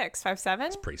 5'6", 5'7".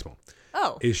 It's pretty small.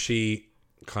 Oh, is she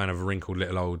kind of a wrinkled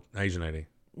little old Asian lady?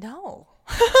 No.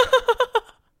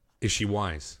 Is she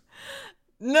wise?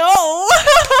 No.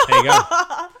 There you go.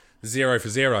 0 for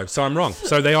 0. So I'm wrong.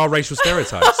 So they are racial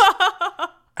stereotypes.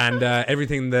 And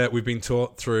everything that we've been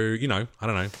taught through, I don't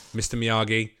know, Mr.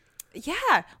 Miyagi.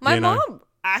 Yeah, my mom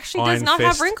actually does Iron not have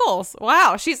Fist. wrinkles.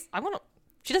 Wow, she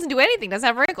doesn't do anything, doesn't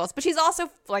have wrinkles, but she's also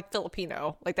like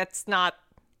Filipino. Like that's not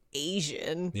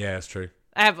Asian. Yeah, that's true.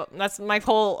 That's my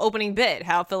whole opening bit,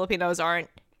 how Filipinos aren't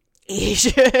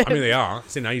Asian. I mean, they are.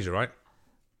 It's in Asia, right?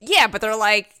 Yeah, but they're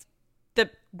like the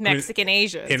Mexican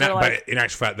Asians. But in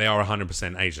actual fact, they are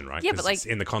 100% Asian, right? Yeah, but 'Cause like- it's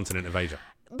in the continent of Asia.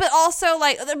 But also,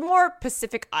 like, they're more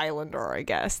Pacific Islander, I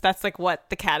guess. That's, like, what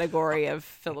the category of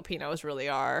Filipinos really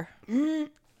are. Do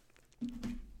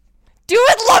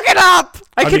it! Look it up!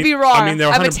 I could be wrong.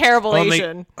 I'm a terrible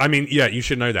Asian. Yeah, you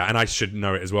should know that. And I should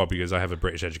know it as well because I have a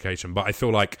British education. But I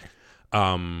feel like...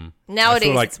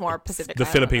 Nowadays, it's more Pacific The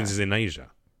Islander. Philippines is in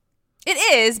Asia. It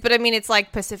is, but I mean, it's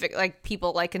like Pacific, like,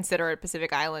 people, like, consider it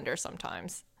Pacific Islander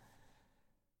sometimes.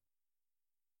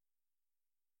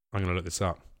 I'm going to look this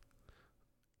up.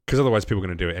 Because otherwise people are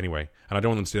going to do it anyway. And I don't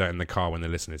want them to do that in the car when they're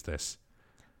listening to this.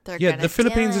 The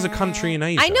Philippines is a country in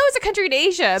Asia. I know it's a country in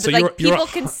Asia, but So like you're people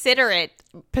consider it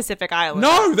Pacific Islander.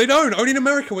 No, they don't. Only in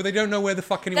America where they don't know where the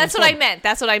fuck anyone's That's what from. I meant.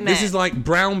 That's what I meant. This is like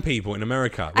brown people in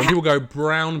America. When people go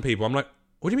brown people, I'm like,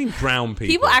 what do you mean brown people?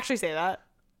 People actually say that.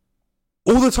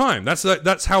 All the time.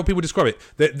 That's how people describe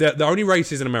it. The only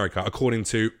races in America, according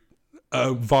to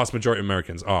a vast majority of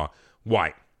Americans, are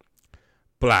white,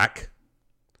 black,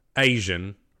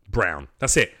 Asian, brown.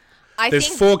 That's it. There's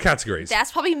think 4 categories.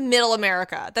 That's probably middle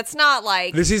America. That's not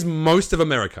like... This is most of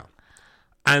America.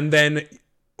 And then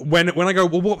when I go,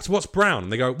 well, what's brown?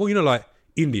 And they go, well, like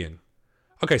Indian.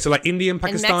 Okay, so like Indian,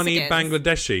 Pakistani, Mexicans.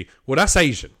 Bangladeshi. Well, that's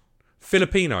Asian.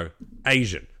 Filipino,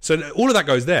 Asian. So all of that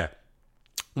goes there.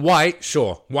 White,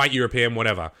 sure. White, European,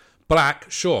 whatever.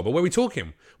 Black, sure. But where are we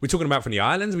talking? We're talking about from the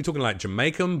islands? Are we talking like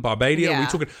Jamaican, Barbadian? Yeah.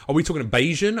 Are we talking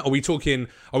Bayesian? Are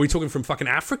we talking from fucking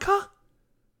Africa?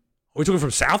 Are we talking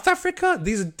from South Africa?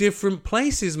 These are different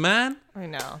places, man. I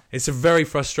know. It's a very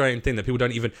frustrating thing that people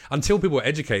don't even... Until people are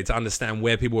educated to understand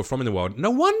where people are from in the world, no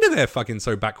wonder they're fucking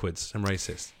so backwards and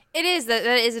racist. It is. That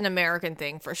is an American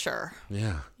thing for sure.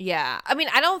 Yeah. Yeah. I mean,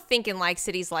 I don't think in like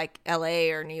cities like LA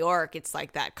or New York, it's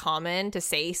like that common to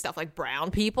say stuff like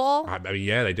brown people. I mean,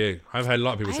 yeah, they do. I've heard a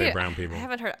lot of people say brown people. I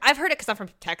haven't heard. I've heard it because I'm from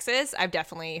Texas. I've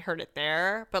definitely heard it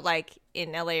there. But like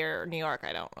in LA or New York,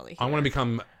 I don't really hear I want to it.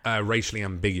 become racially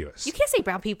ambiguous. You can't say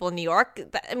brown people in New York.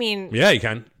 I mean, Yeah, you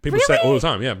can. People say it Really? all the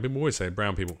time. Yeah, people always say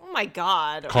brown people. oh my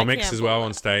God. I Comics can't as well believe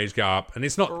on stage go up. And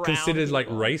it's not Brown considered like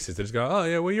people. racist. They just go, oh,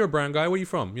 yeah, well, you're a brown guy. Where are you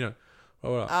from?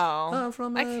 I'm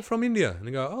from India. And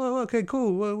they go, oh, okay,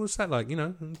 cool. Well, what's that like?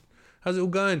 How's it all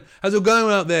going? How's it all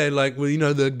going out there? Like,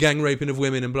 well, the gang raping of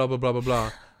women and blah, blah, blah, blah,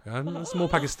 blah. It's more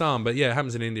Pakistan, but yeah, it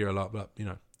happens in India a lot. But,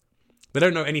 they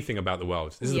don't know anything about the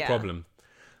world. This is the Yeah. problem.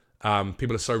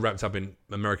 People are so wrapped up in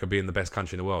America being the best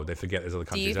country in the world, they forget there's other Do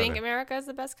countries you think out there. America is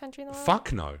the best country in the world?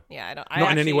 Fuck no. Yeah, I don't.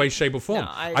 Not in any way, shape, or form.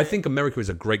 No, I I think America is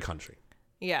a great country.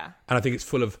 Yeah. And I think it's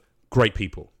full of great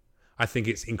people. I think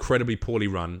it's incredibly poorly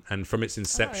run. And from its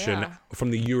inception, yeah.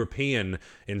 from the European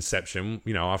inception,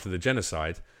 after the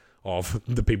genocide of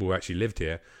the people who actually lived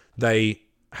here, they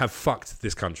have fucked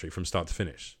this country from start to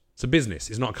finish. It's a business.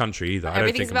 It's not a country either.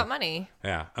 Everything's about money.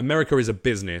 Yeah. America is a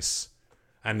business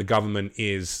and the government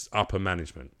is upper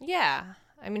management. Yeah.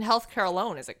 I mean, healthcare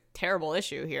alone is a terrible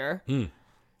issue here.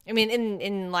 I mean,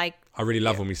 in like... I really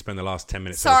love when we spend the last 10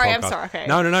 minutes Sorry, of I'm the podcast. sorry,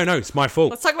 okay. No. It's my fault.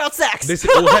 Let's talk about sex. This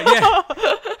is all yeah.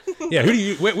 Yeah, who do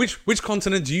you which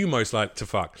continent do you most like to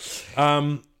fuck?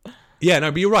 Yeah,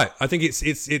 no, but you're right. I think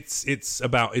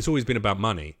it's always been about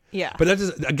money. Yeah. But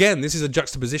this is a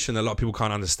juxtaposition that a lot of people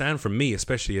can't understand from me,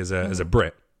 especially as a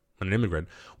Brit and an immigrant.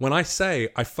 When I say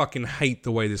I fucking hate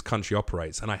the way this country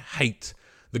operates and I hate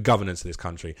the governance of this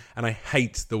country and I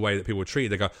hate the way that people are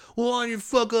treated, they go, well, why don't you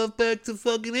fuck off back to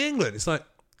fucking England? It's like,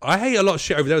 I hate a lot of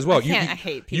shit over there as well. I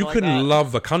hate people You like can that.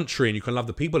 love the country and you can love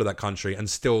the people of that country and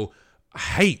still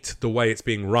hate the way it's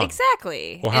being run.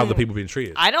 Exactly. Or how And the people are being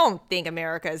treated. I don't think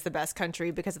America is the best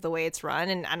country because of the way it's run,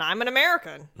 and I'm an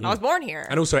American. And I was born here.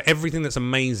 And also everything that's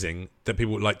amazing that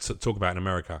people like to talk about in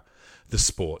America, the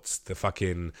sports, the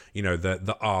fucking,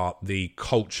 the art, the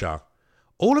culture,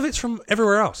 all of it's from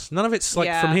everywhere else. None of it's like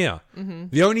Yeah. from here. Mm-hmm.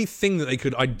 The only thing that they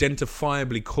could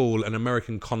identifiably call an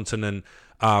American continent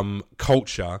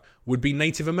culture would be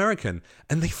Native American.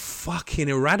 And they fucking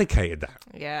eradicated that.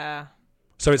 Yeah.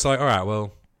 So it's like, all right,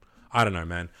 well, I don't know,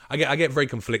 man. I get very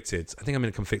conflicted. I think I'm in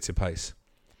a conflicted place.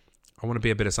 I want to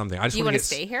be a bit of something. I just Do you want want to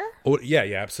to stay here?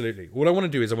 Yeah, absolutely. What I want to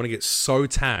do is I want to get so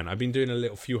tan. I've been doing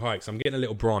a few hikes. I'm getting a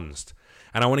little bronzed.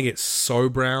 And I want to get so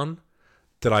brown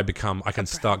that I can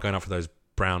start going after those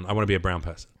brown. I want to be a brown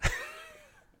person.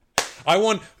 I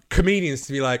want comedians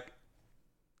to be like,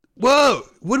 whoa,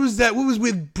 what was that? What was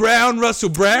with Brown Russell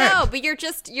Brand? No, but you're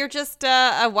just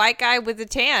a white guy with a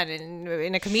tan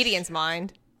in a comedian's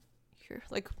mind. You're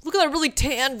like, look at that really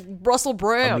tan Russell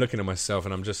Brand. I'm looking at myself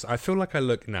and I feel like I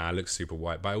look super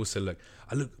white, but I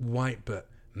look white, but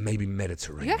maybe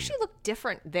Mediterranean. You actually look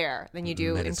different there than you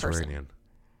do in person. Mediterranean.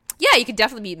 Yeah, you could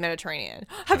definitely be Mediterranean.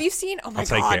 Have you seen? Oh my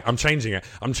God. I'll take it. I'm changing it.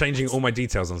 I'm changing all my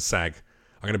details on SAG.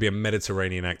 I'm going to be a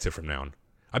Mediterranean actor from now on.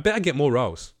 I bet I get more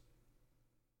roles.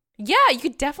 Yeah, you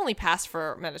could definitely pass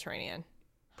for Mediterranean.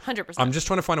 100%. I'm just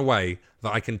trying to find a way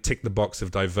that I can tick the box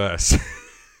of diverse.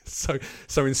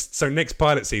 so next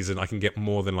pilot season, I can get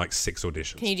more than like 6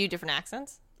 auditions. Can you do different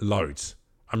accents? Loads.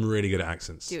 I'm really good at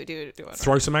accents. Do it.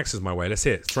 Throw some accents my way. Let's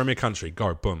hear it. Throw me a country.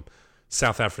 Go. Boom.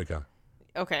 South Africa.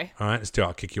 Okay. All right, let's do it.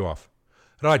 I'll kick you off.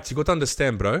 Right, you got to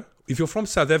understand, bro. If you're from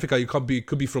South Africa, you could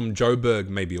be from Joburg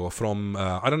maybe, or from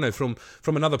I don't know, from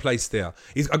another place there.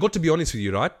 I got to be honest with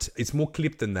you, right? It's more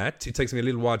clipped than that. It takes me a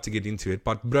little while to get into it.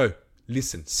 But bro,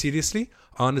 listen, seriously,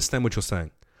 I understand what you're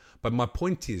saying. But my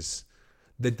point is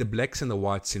that the blacks and the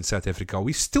whites in South Africa,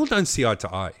 we still don't see eye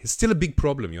to eye. It's still a big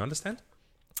problem. You understand?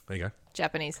 There you go.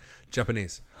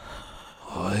 Japanese.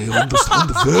 I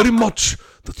understand very much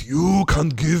that you can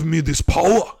give me this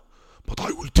power, but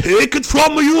I will take it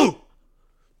from you.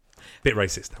 Bit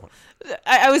racist, that one.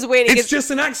 I was waiting. It's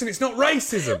just an accent. It's not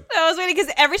racism. I was waiting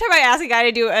because every time I ask a guy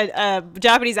to do a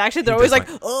Japanese accent, they're always does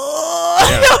like,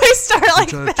 oh, they always start like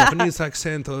that. Japanese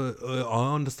accent,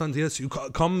 I understand, yes. You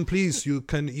come, please, you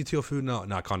can eat your food now.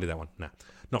 No, I can't do that one. No,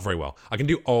 not very well. I can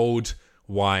do old,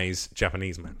 wise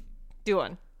Japanese man. Do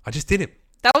one. I just did it.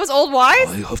 That was old wise?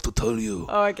 I have to tell you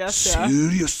I guess, yeah.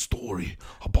 serious story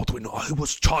about when I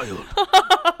was child.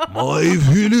 My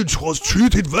village was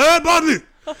treated very badly.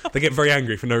 They get very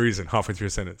angry for no reason halfway through a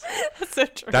sentence. That's so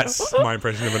true. That's my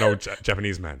impression of an old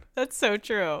Japanese man. That's so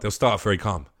true. They'll start off very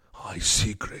calm. I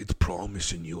see great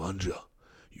promise in you, Andrea.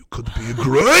 You could be a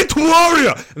great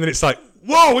warrior. And then it's like,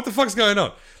 whoa, what the fuck's going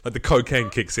on? Like the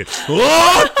cocaine kicks in.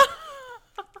 What?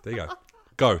 There you go.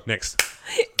 Go, next.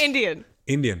 Indian.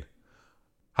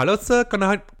 Hello, sir. Can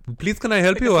I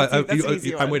help you? That's an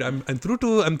easy one. I'm through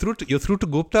to. You're through to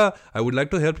Gupta. I would like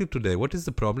to help you today. What is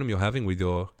the problem you're having with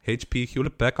your HP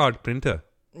Hewlett Packard printer?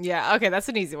 Yeah, okay, that's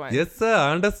an easy one. Yes, sir.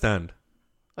 I understand.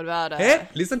 What about Hey,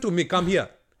 listen to me. Come here.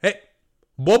 Hey,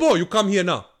 Bobo, you come here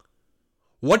now.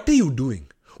 What are you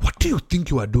doing? What do you think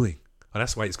you are doing? Oh,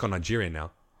 that's why it's called Nigerian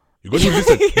now. You got to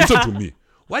listen. Listen to me.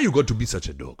 Why you got to be such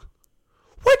a dog?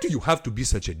 Why do you have to be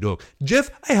such a dog? Jeff,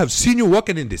 I have seen you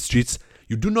walking in the streets.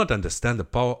 You do not understand the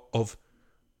power of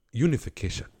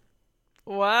unification.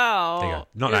 Wow. There you go.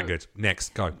 Not that good.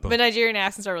 Next, go. Boom. But Nigerian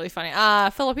accents are really funny.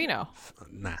 Filipino.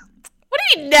 Nah. What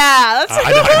do you mean, nah? That's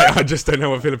I just don't know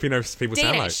what Filipino people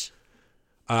Danish.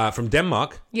 sound like. From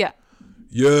Denmark. Yeah.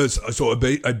 Yes, so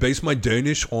I based my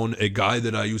Danish on a guy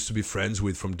that I used to be friends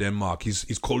with from Denmark.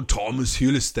 He's called Thomas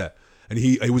Hillestad. And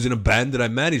he was in a band that I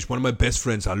managed, one of my best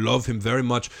friends. I love him very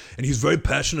much. And he's very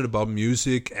passionate about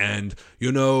music and,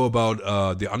 about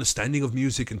the understanding of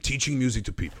music and teaching music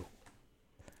to people.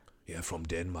 Yeah, from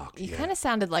Denmark. You yeah. kind of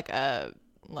sounded like a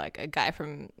guy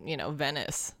from,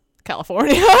 Venice,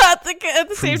 California at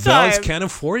the same Venice, time.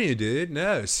 California, dude.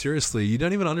 No, seriously. You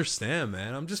don't even understand,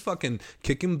 man. I'm just fucking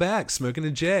kicking back, smoking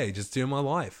a J, just doing my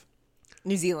life.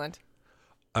 New Zealand.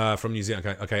 From New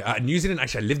Zealand. Okay. New Zealand.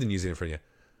 Actually, I lived in New Zealand for a year.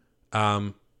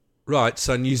 Right,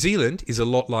 so New Zealand is a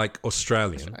lot like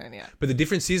Australian. Yeah. But the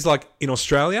difference is, like, in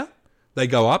Australia, they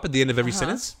go up at the end of every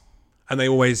sentence, and they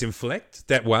always inflect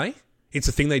that way. It's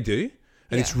a thing they do,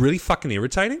 and it's really fucking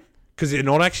irritating, because they're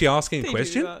not actually asking a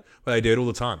question, but they do it all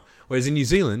the time. Whereas in New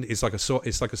Zealand, it's like a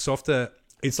softer...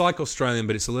 It's like Australian,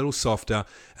 but it's a little softer,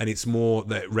 and it's more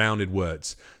the rounded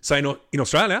words. So in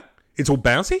Australia, it's all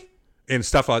bouncy and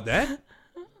stuff like that,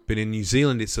 but in New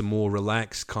Zealand, it's a more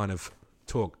relaxed kind of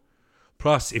talk.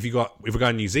 Plus, if we go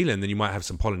to New Zealand, then you might have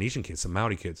some Polynesian kids, some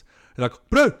Maori kids. They're like,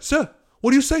 bro, sir,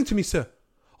 what are you saying to me, sir?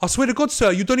 I swear to God,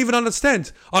 sir, you don't even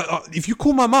understand. If you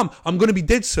call my mum, I'm going to be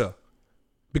dead, sir.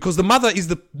 Because the mother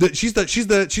is she's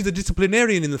the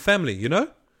disciplinarian in the family, you know?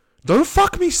 Don't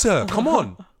fuck me, sir. Come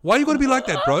on. Why are you going to be like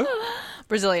that, bro?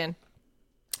 Brazilian.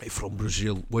 From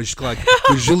Brazil. Which like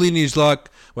Brazilian is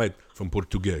like from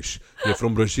Portuguese. Yeah,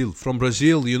 from Brazil. From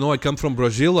Brazil, I come from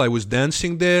Brazil. I was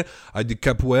dancing there. I did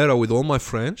capoeira with all my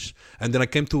friends, and then I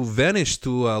came to Venice,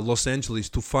 to Los Angeles,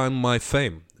 to find my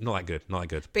fame. Not that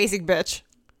good. Basic bitch.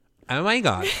 Oh my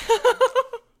god.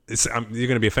 You're going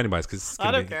to be offended by this because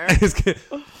I don't care.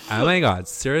 Oh my god,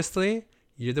 seriously?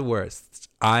 You're the worst.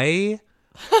 I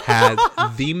had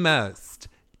the most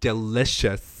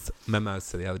delicious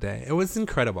mimosa the other day. It was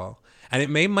incredible. And it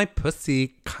made my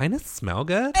pussy kind of smell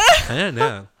good. I don't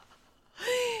know.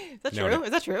 Is that No, true? no.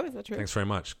 Is that true? Is that true? Thanks very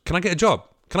much. Can I get a job?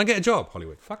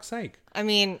 Hollywood? Fuck's sake. I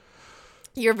mean,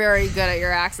 you're very good at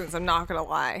your accents. I'm not gonna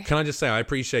lie. Can I just say, I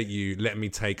appreciate you letting me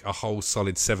take a whole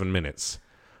solid 7 minutes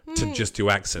to just do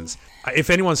accents. If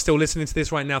anyone's still listening to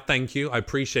this right now, thank you. I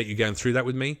appreciate you going through that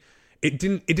with me. It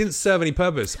didn't serve any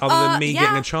purpose other than me yeah.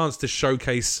 getting a chance to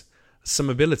showcase some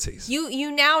abilities.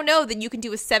 You now know that you can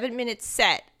do a 7-minute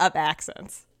set of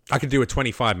accents. I could do a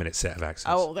 25-minute set of accents.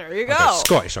 Oh, there you I'll go go.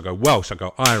 Scottish, I'll go Welsh, I'll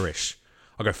go Irish,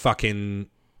 I'll go fucking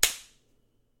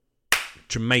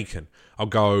Jamaican, I'll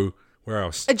go, where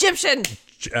else? Egyptian.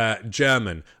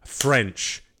 German,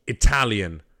 French,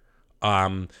 Italian.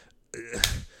 Can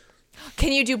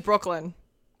you do Brooklyn?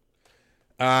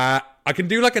 I can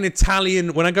do like an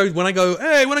Italian when I go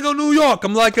New York,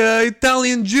 I'm like a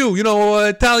Italian Jew,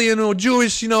 Italian or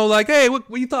Jewish, like, hey, what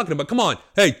are you talking about? Come on.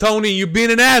 Hey, Tony, you're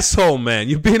being an asshole, man.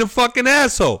 You're being a fucking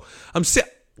asshole.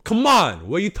 Come on.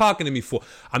 What are you talking to me for?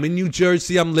 I'm in New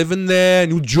Jersey. I'm living there.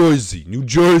 New Jersey.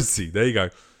 There you go.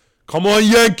 Come on,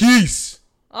 Yankees.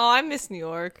 Oh, I miss New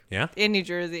York. Yeah? In New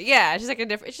Jersey. Yeah, it's just like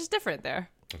it's just different there.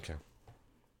 Okay.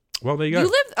 Well, there you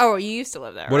go. You used to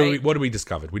live there, What right? have we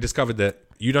discovered? We discovered that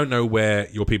you don't know where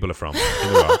your people are from in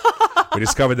the world. We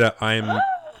discovered that I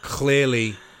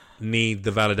clearly need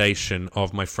the validation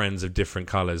of my friends of different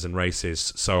colors and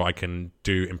races so I can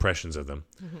do impressions of them.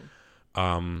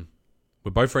 Mm-hmm.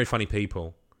 We're both very funny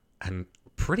people and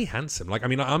pretty handsome. Like, I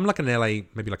mean, I'm like an LA,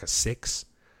 maybe like a 6.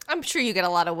 I'm sure you get a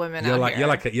lot of women You're out like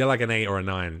here. you're like an 8 or a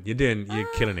 9. You're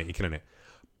killing it. You're killing it.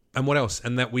 And what else?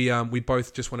 And that we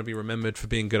both just want to be remembered for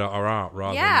being good at our art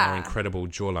rather than our incredible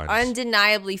jawlines.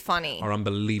 Undeniably funny. Our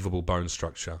unbelievable bone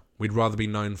structure. We'd rather be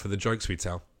known for the jokes we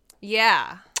tell.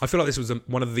 Yeah. I feel like this was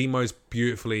one of the most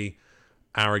beautifully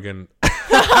arrogant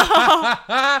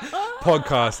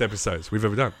podcast episodes we've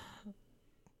ever done.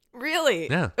 Really?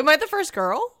 Yeah. Am I the first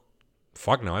girl?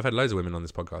 Fuck no, I've had loads of women on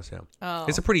this podcast, yeah. Oh.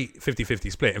 It's a pretty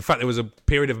 50-50 split. In fact, there was a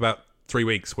period of about 3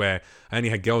 weeks where I only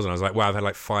had girls and I was like, wow, I've had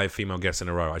like 5 female guests in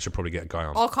a row. I should probably get a guy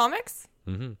on. All comics?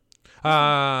 One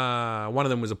of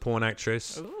them was a porn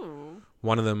actress. Ooh.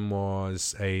 One of them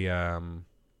was a...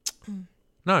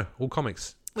 no, all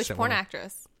comics. Which Except porn one.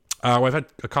 actress? Well, I've had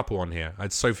a couple on here. I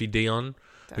had Sophie Dion,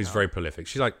 who's very prolific.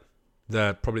 She's like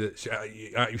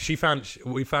we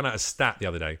found out a stat the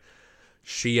other day.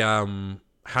 She hadn't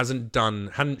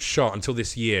shot until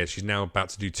this year. She's now about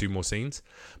to do 2 more scenes,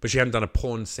 but she hadn't done a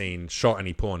porn scene, shot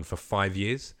any porn for 5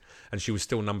 years, and she was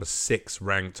still number 6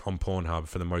 ranked on Pornhub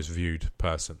for the most viewed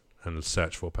person and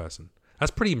searched for person.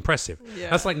 That's pretty impressive. Yeah.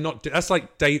 That's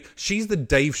like Dave. She's the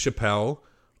Dave Chappelle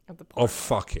of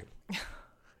fucking.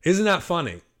 Isn't that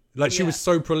funny? Like, she was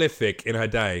so prolific in her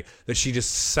day that she just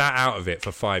sat out of it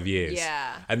for 5 years.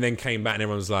 Yeah. And then came back and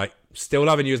everyone was like, still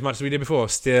loving you as much as we did before.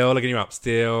 Still looking you up.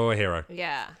 Still a hero.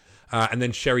 Yeah. And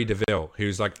then Sherry DeVille,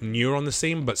 who's like newer on the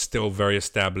scene, but still very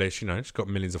established. She's got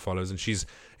millions of followers and she's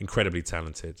incredibly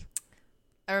talented.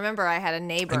 I remember I had a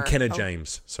neighbor. And Kenna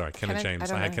James. Sorry, Kenna Kenna- James. I I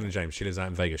don't had know. Kenna James. She lives out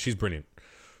in Vegas. She's brilliant.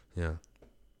 Yeah.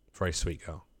 Very sweet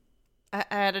girl. I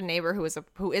had a neighbor who is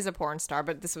a porn star,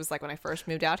 but this was like when I first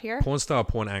moved out here. Porn star,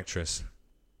 porn actress.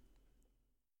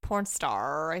 Porn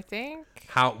star, I think.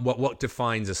 What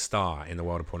defines a star in the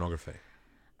world of pornography?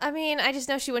 I mean, I just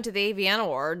know she went to the AVN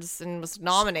Awards and was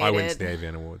nominated. I went to the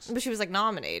AVN Awards. But she was like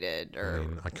nominated, or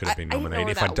I could have been I didn't know nominated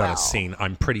her if that I'd done well. a scene.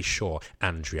 I'm pretty sure,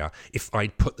 Andrea, if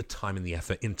I'd put the time and the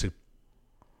effort into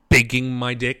bigging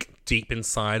my dick deep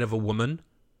inside of a woman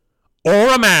or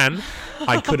a man,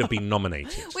 I could have been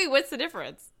nominated. Wait, what's the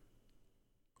difference?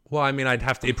 Well, I mean,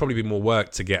 it'd probably be more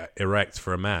work to get erect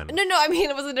for a man. No, I mean,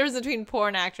 it was the difference between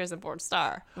porn actress and porn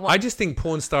star. I just think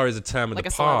porn star is a term of Like the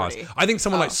a past. celebrity. I think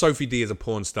someone like Sophie D is a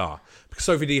porn star because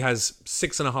Sophie D has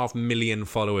 6.5 million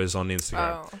followers on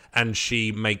Instagram, and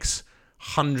she makes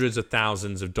hundreds of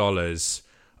thousands of dollars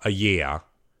a year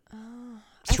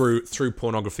through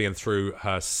pornography and through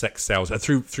her sex sales,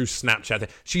 through Snapchat.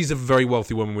 She's a very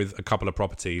wealthy woman with a couple of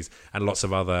properties and lots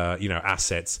of other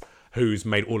assets who's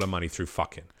made all her money through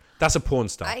fucking. That's a porn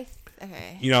star.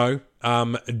 Okay.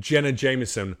 Jenna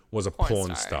Jameson was a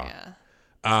porn star.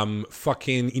 Yeah.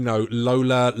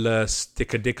 Lola Le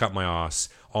Stick a Dick Up My Ass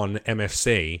on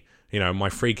MFC, my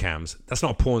free cams. That's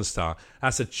not a porn star.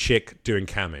 That's a chick doing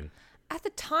camming. At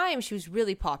the time, she was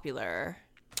really popular.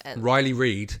 And Riley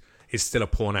Reid is still a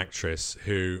porn actress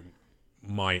who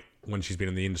might, when she's been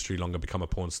in the industry longer, become a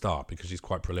porn star because she's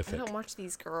quite I prolific. don't watch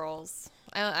these girls.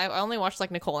 I only watch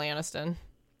like Nicole Aniston.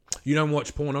 You don't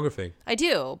watch pornography? I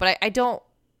do, but I don't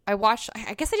I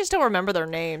guess I just don't remember their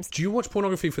names. Do you watch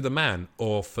pornography for the man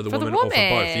or for the For woman the or woman.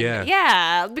 for both? Yeah.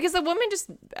 Yeah, because the woman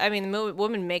the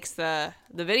woman makes the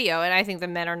video, and I think the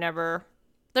men are never.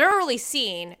 They're not really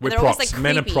seen. We're they're props. always like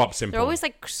Men are creepy. props in They're porn. always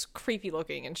like creepy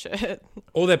looking and shit.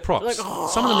 Or they're props. Like,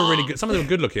 Some of them are really good. Some of them are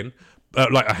good looking,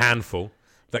 like a handful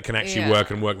that can actually Yeah. work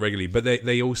and work regularly. But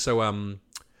they also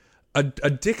a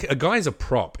guy's a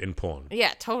prop in porn.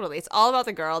 Yeah, totally. It's all about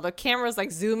the girl. The camera's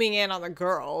like zooming in on the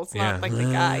girl. It's Yeah. not like the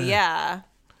guy. Yeah.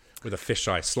 With a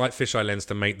slight fisheye lens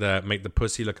to make the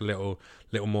pussy look a little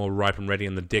more ripe and ready,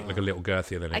 and the dick look a little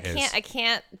girthier than it is. I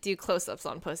can't do close-ups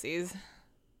on pussies.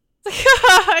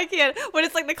 I can't. When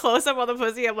it's like the close-up on the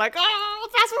pussy, I'm like, oh,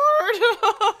 fast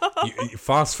forward. You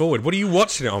fast forward. What are you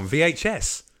watching it on?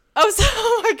 VHS.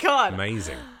 Oh my god.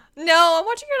 Amazing. No, I'm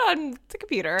watching it on the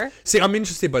computer. See, I'm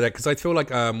interested by that because I feel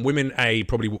like women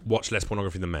probably watch less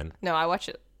pornography than men. No, I watch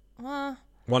it.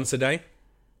 Once a day.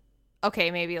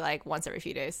 Okay, maybe like once every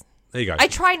few days. There you go. I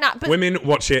try not, but Women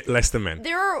watch it less than men.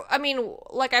 there are. I mean,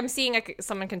 like I'm seeing like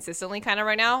someone consistently kind of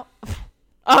right now.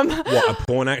 What, a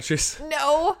porn actress?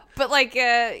 No, but like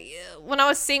when I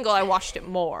was single, I watched it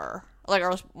more. Like I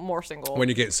was more single. When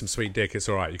you get some sweet dick, it's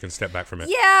all right. You can step back from it.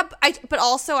 Yeah, but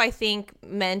also I think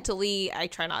mentally I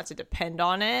try not to depend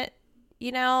on it.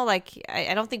 You know, like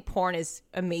I don't think porn is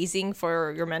amazing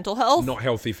for your mental health. Not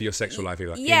healthy for your sexual life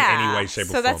either. Yeah. In any way, shape, or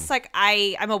so form. that's like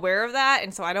I'm aware of that,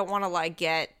 and so I don't want to like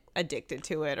get addicted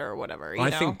to it or whatever. You I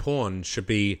know? think porn should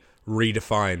be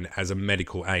redefined as a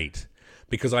medical aid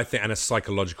because and a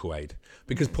psychological aid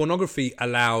because pornography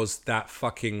allows that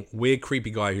fucking weird creepy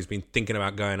guy who's been thinking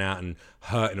about going out and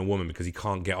hurting a woman because he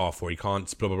can't get off or he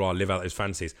can't blah blah blah live out his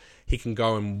fantasies. He can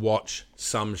go and watch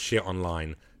some shit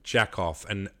online, jack off,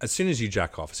 and as soon as you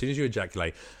jack off, as soon as you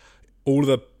ejaculate, all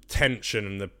the tension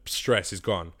and the stress is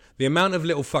gone. The amount of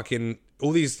little fucking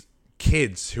all these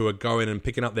kids who are going and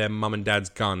picking up their mum and dad's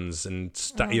guns and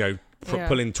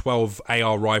pulling 12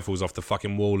 AR rifles off the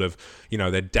fucking wall of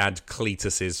their dad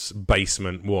Cletus's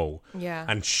basement wall,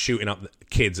 and shooting up the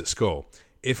kids at school.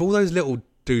 If all those little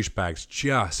douchebags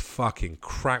just fucking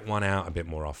crack one out a bit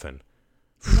more often.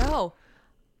 No,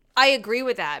 I agree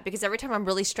with that because every time I'm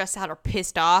really stressed out or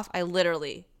pissed off, I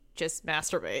literally just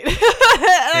masturbate. And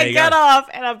I get off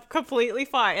and I'm completely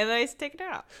fine. And then I just take it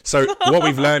out. So what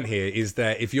we've learned here is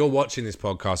that if you're watching this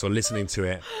podcast or listening to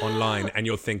it online and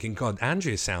you're thinking, God,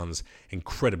 Andrea sounds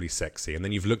incredibly sexy. And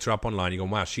then you've looked her up online, you're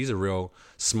going, wow, she's a real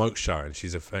smoke show and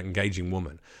she's an engaging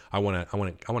woman. I want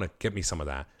to get me some of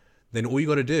that. Then all you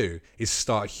got to do is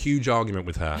start a huge argument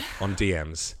with her on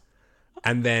DMs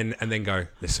and then go,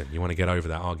 listen, you want to get over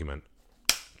that argument?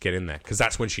 Get in there because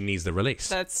that's when she needs the release.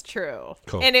 That's true.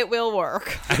 Cool. And it will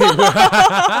work.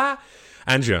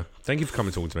 Andrea, thank you for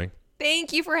coming to talk to me.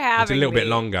 Thank you for having me. It's a little bit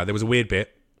longer. There was a weird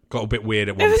bit. Got a bit weird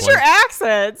at one It was point. your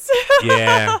accents.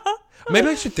 Yeah. Maybe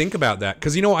I should think about that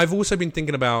because I've also been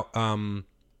thinking about.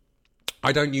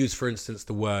 I don't use, for instance,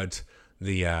 the word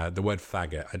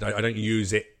faggot. I don't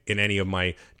use it in any of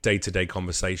my day-to-day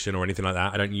conversation or anything like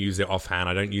that. I don't use it offhand.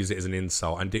 I don't use it as an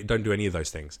insult. I don't do any of those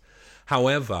things.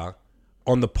 However,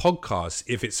 on the podcast,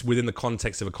 if it's within the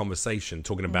context of a conversation,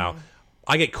 talking about,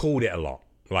 I get called it a lot.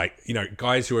 Like,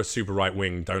 guys who are super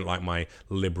right-wing don't like my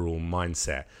liberal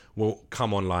mindset will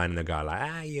come online and they'll go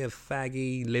like, you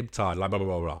faggy, libtard, like blah, blah,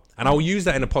 blah, blah. And I'll use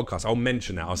that in a podcast. I'll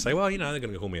mention that. I'll say, well, they're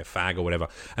going to call me a fag or whatever.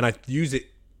 And I use it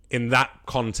in that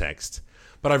context.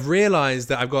 But I've realized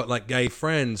that I've got like gay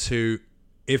friends who,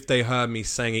 if they heard me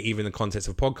saying it even in the context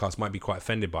of a podcast, might be quite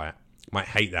offended by it. Might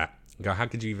hate that. Go, how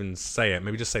could you even say it?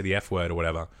 Maybe just say the F word or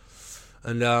whatever.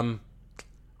 And I'm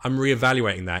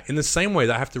reevaluating that in the same way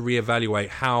that I have to reevaluate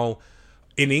how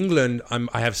in England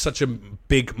I have such a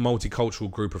big multicultural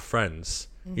group of friends.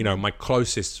 My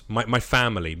closest, my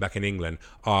family back in England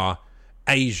are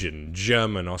Asian,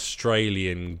 German,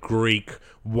 Australian, Greek,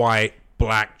 white,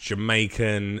 black,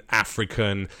 Jamaican,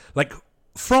 African, like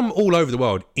from all over the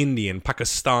world, Indian,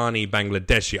 Pakistani,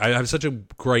 Bangladeshi. I have such a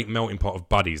great melting pot of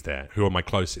buddies there who are my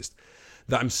closest.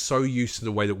 That I'm so used to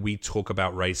the way that we talk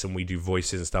about race and we do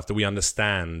voices and stuff that we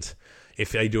understand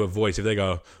if they do a voice, if they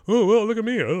go, oh, well, look at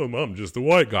me, I'm just a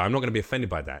white guy. I'm not going to be offended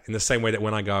by that. In the same way that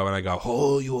when I go,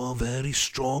 oh, you are very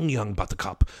strong, young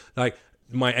buttercup. Like,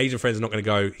 my Asian friend's not going to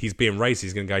go, he's being racist.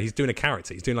 He's going to go, he's doing a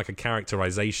character. He's doing like a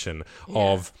characterization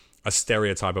of a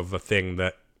stereotype of a thing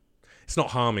that it's not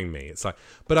harming me. It's like,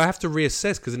 but I have to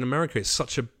reassess because in America, it's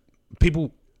such a,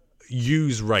 people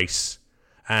use race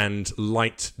and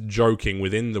light joking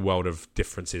within the world of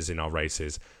differences in our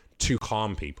races to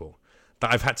harm people.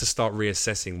 That I've had to start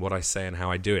reassessing what I say and how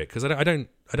I do it because I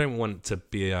don't want to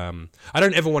be I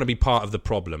don't ever want to be part of the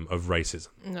problem of racism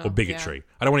or bigotry.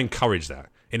 I don't want to encourage that.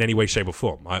 in any way, shape, or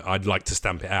form. I'd like to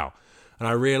stamp it out. And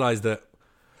I realized that,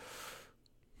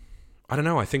 I don't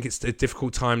know, I think it's a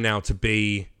difficult time now to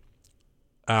be,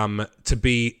 I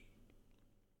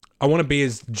want to be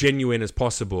as genuine as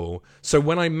possible. So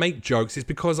when I make jokes, it's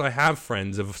because I have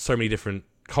friends of so many different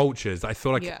cultures that I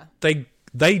feel like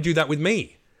they do that with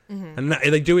me. And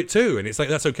they do it too. And it's like,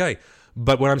 that's okay.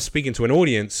 But when I'm speaking to an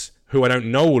audience who I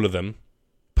don't know all of them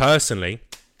personally,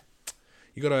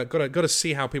 you gotta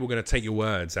see how people are going to take your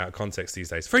words out of context these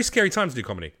days. Very scary time to do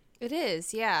comedy. It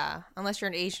is, yeah. Unless you're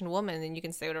an Asian woman, then you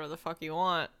can say whatever the fuck you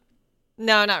want.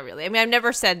 No, not really. I mean, I've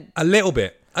never said... A little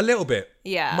bit.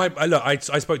 Yeah. I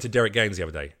spoke to Derek Gaines the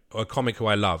other day, a comic who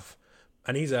I love.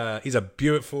 And he's a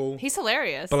beautiful... He's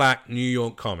hilarious. Black New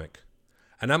York comic.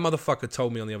 And that motherfucker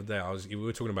told me on the other day, we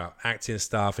were talking about acting and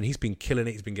stuff, and he's been killing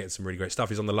it. He's been getting some really great stuff.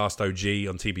 He's on The Last OG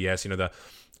on TBS, you know,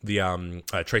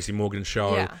 the Tracy Morgan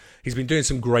show. Yeah. He's been doing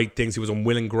some great things. He was on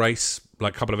Will and Grace,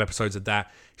 like a couple of episodes of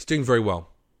that. He's doing very well.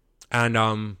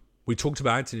 And we talked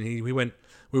about it, and we were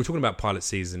talking about pilot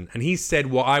season, and he said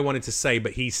what I wanted to say,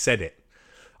 but he said it.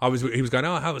 He was going,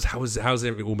 oh, how's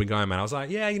it all been going, man? I was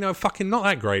like, yeah, you know, fucking not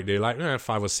that great, dude. Like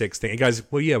 5 or 6 things. He goes,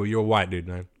 well, yeah, but you're a white dude,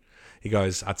 man. He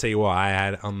goes, I tell you what, I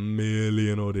had a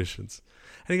million auditions.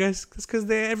 And he goes, that's because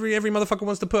every motherfucker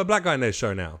wants to put a black guy in their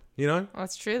show now, you know?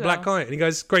 That's true, though. Black guy. And he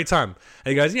goes, great time.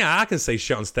 And he goes, yeah, I can say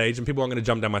shit on stage, and people aren't going to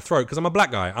jump down my throat because I'm a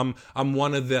black guy. I'm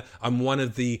one of the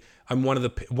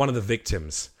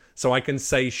victims. So I can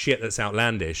say shit that's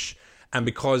outlandish, and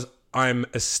because I'm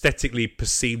aesthetically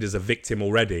perceived as a victim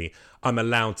already, I'm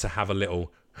allowed to have a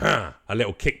little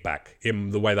kickback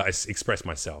in the way that I express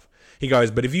myself. He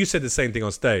goes, but if you said the same thing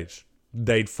on stage,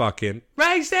 they'd fucking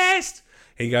racist.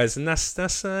 He goes, and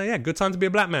that's good time to be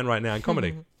a black man right now in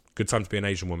comedy. Good time to be an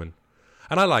Asian woman.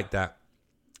 And I like that.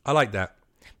 But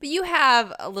you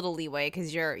have a little leeway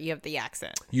because you have the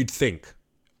accent. You'd think.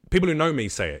 People who know me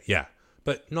say it, yeah.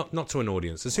 But not to an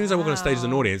audience. As soon as I walk on stage as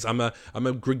an audience, I'm a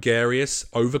gregarious,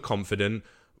 overconfident,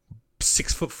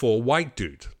 6'4" white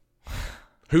dude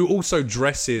who also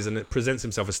dresses and presents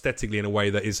himself aesthetically in a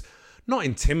way that is not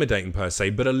intimidating per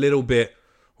se, but a little bit,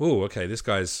 oh, okay, this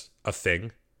guy's a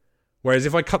thing. Whereas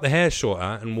if I cut the hair shorter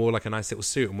and wore like a nice little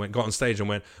suit and got on stage and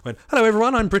went, hello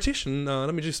everyone, I'm British and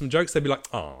let me do some jokes, they'd be like,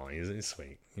 oh, he's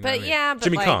sweet. You know what I mean? Yeah, but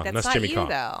Jimmy like, Carr. that's not Jimmy you, Carr.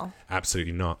 though.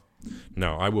 Absolutely not.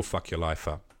 No, I will fuck your life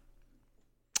up.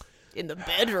 In the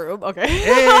bedroom? Okay.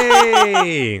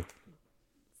 Hey!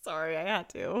 Sorry, I had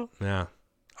to. Yeah.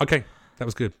 Okay, that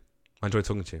was good. I enjoyed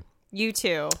talking to you. You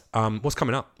too. What's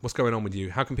coming up? What's going on with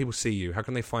you? How can people see you? How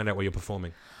can they find out where you're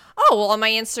performing? Oh, well, on my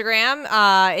Instagram,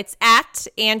 it's at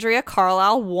Andrea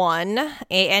Carlisle 1,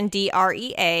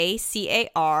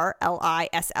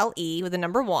 AndreaCarlisle with the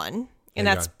number 1. And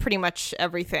that's pretty much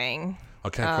everything.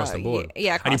 Okay, across the board.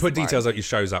 Yeah, and you put details of your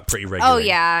shows up pretty regularly. Oh,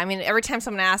 yeah. I mean, every time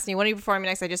someone asks me, when are you performing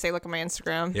next? I just say, look at my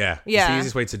Instagram. Yeah. Yeah. It's the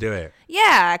easiest way to do it.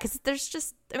 Yeah, because there's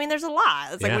a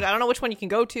lot. It's like, I don't know which one you can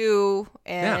go to,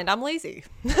 and I'm lazy.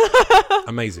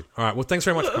 Amazing. All right. Well, thanks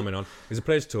very much for coming on. It was a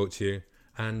pleasure to talk to you,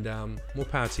 and more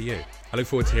power to you. I look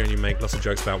forward to hearing you make lots of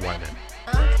jokes about white men.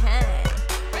 Okay.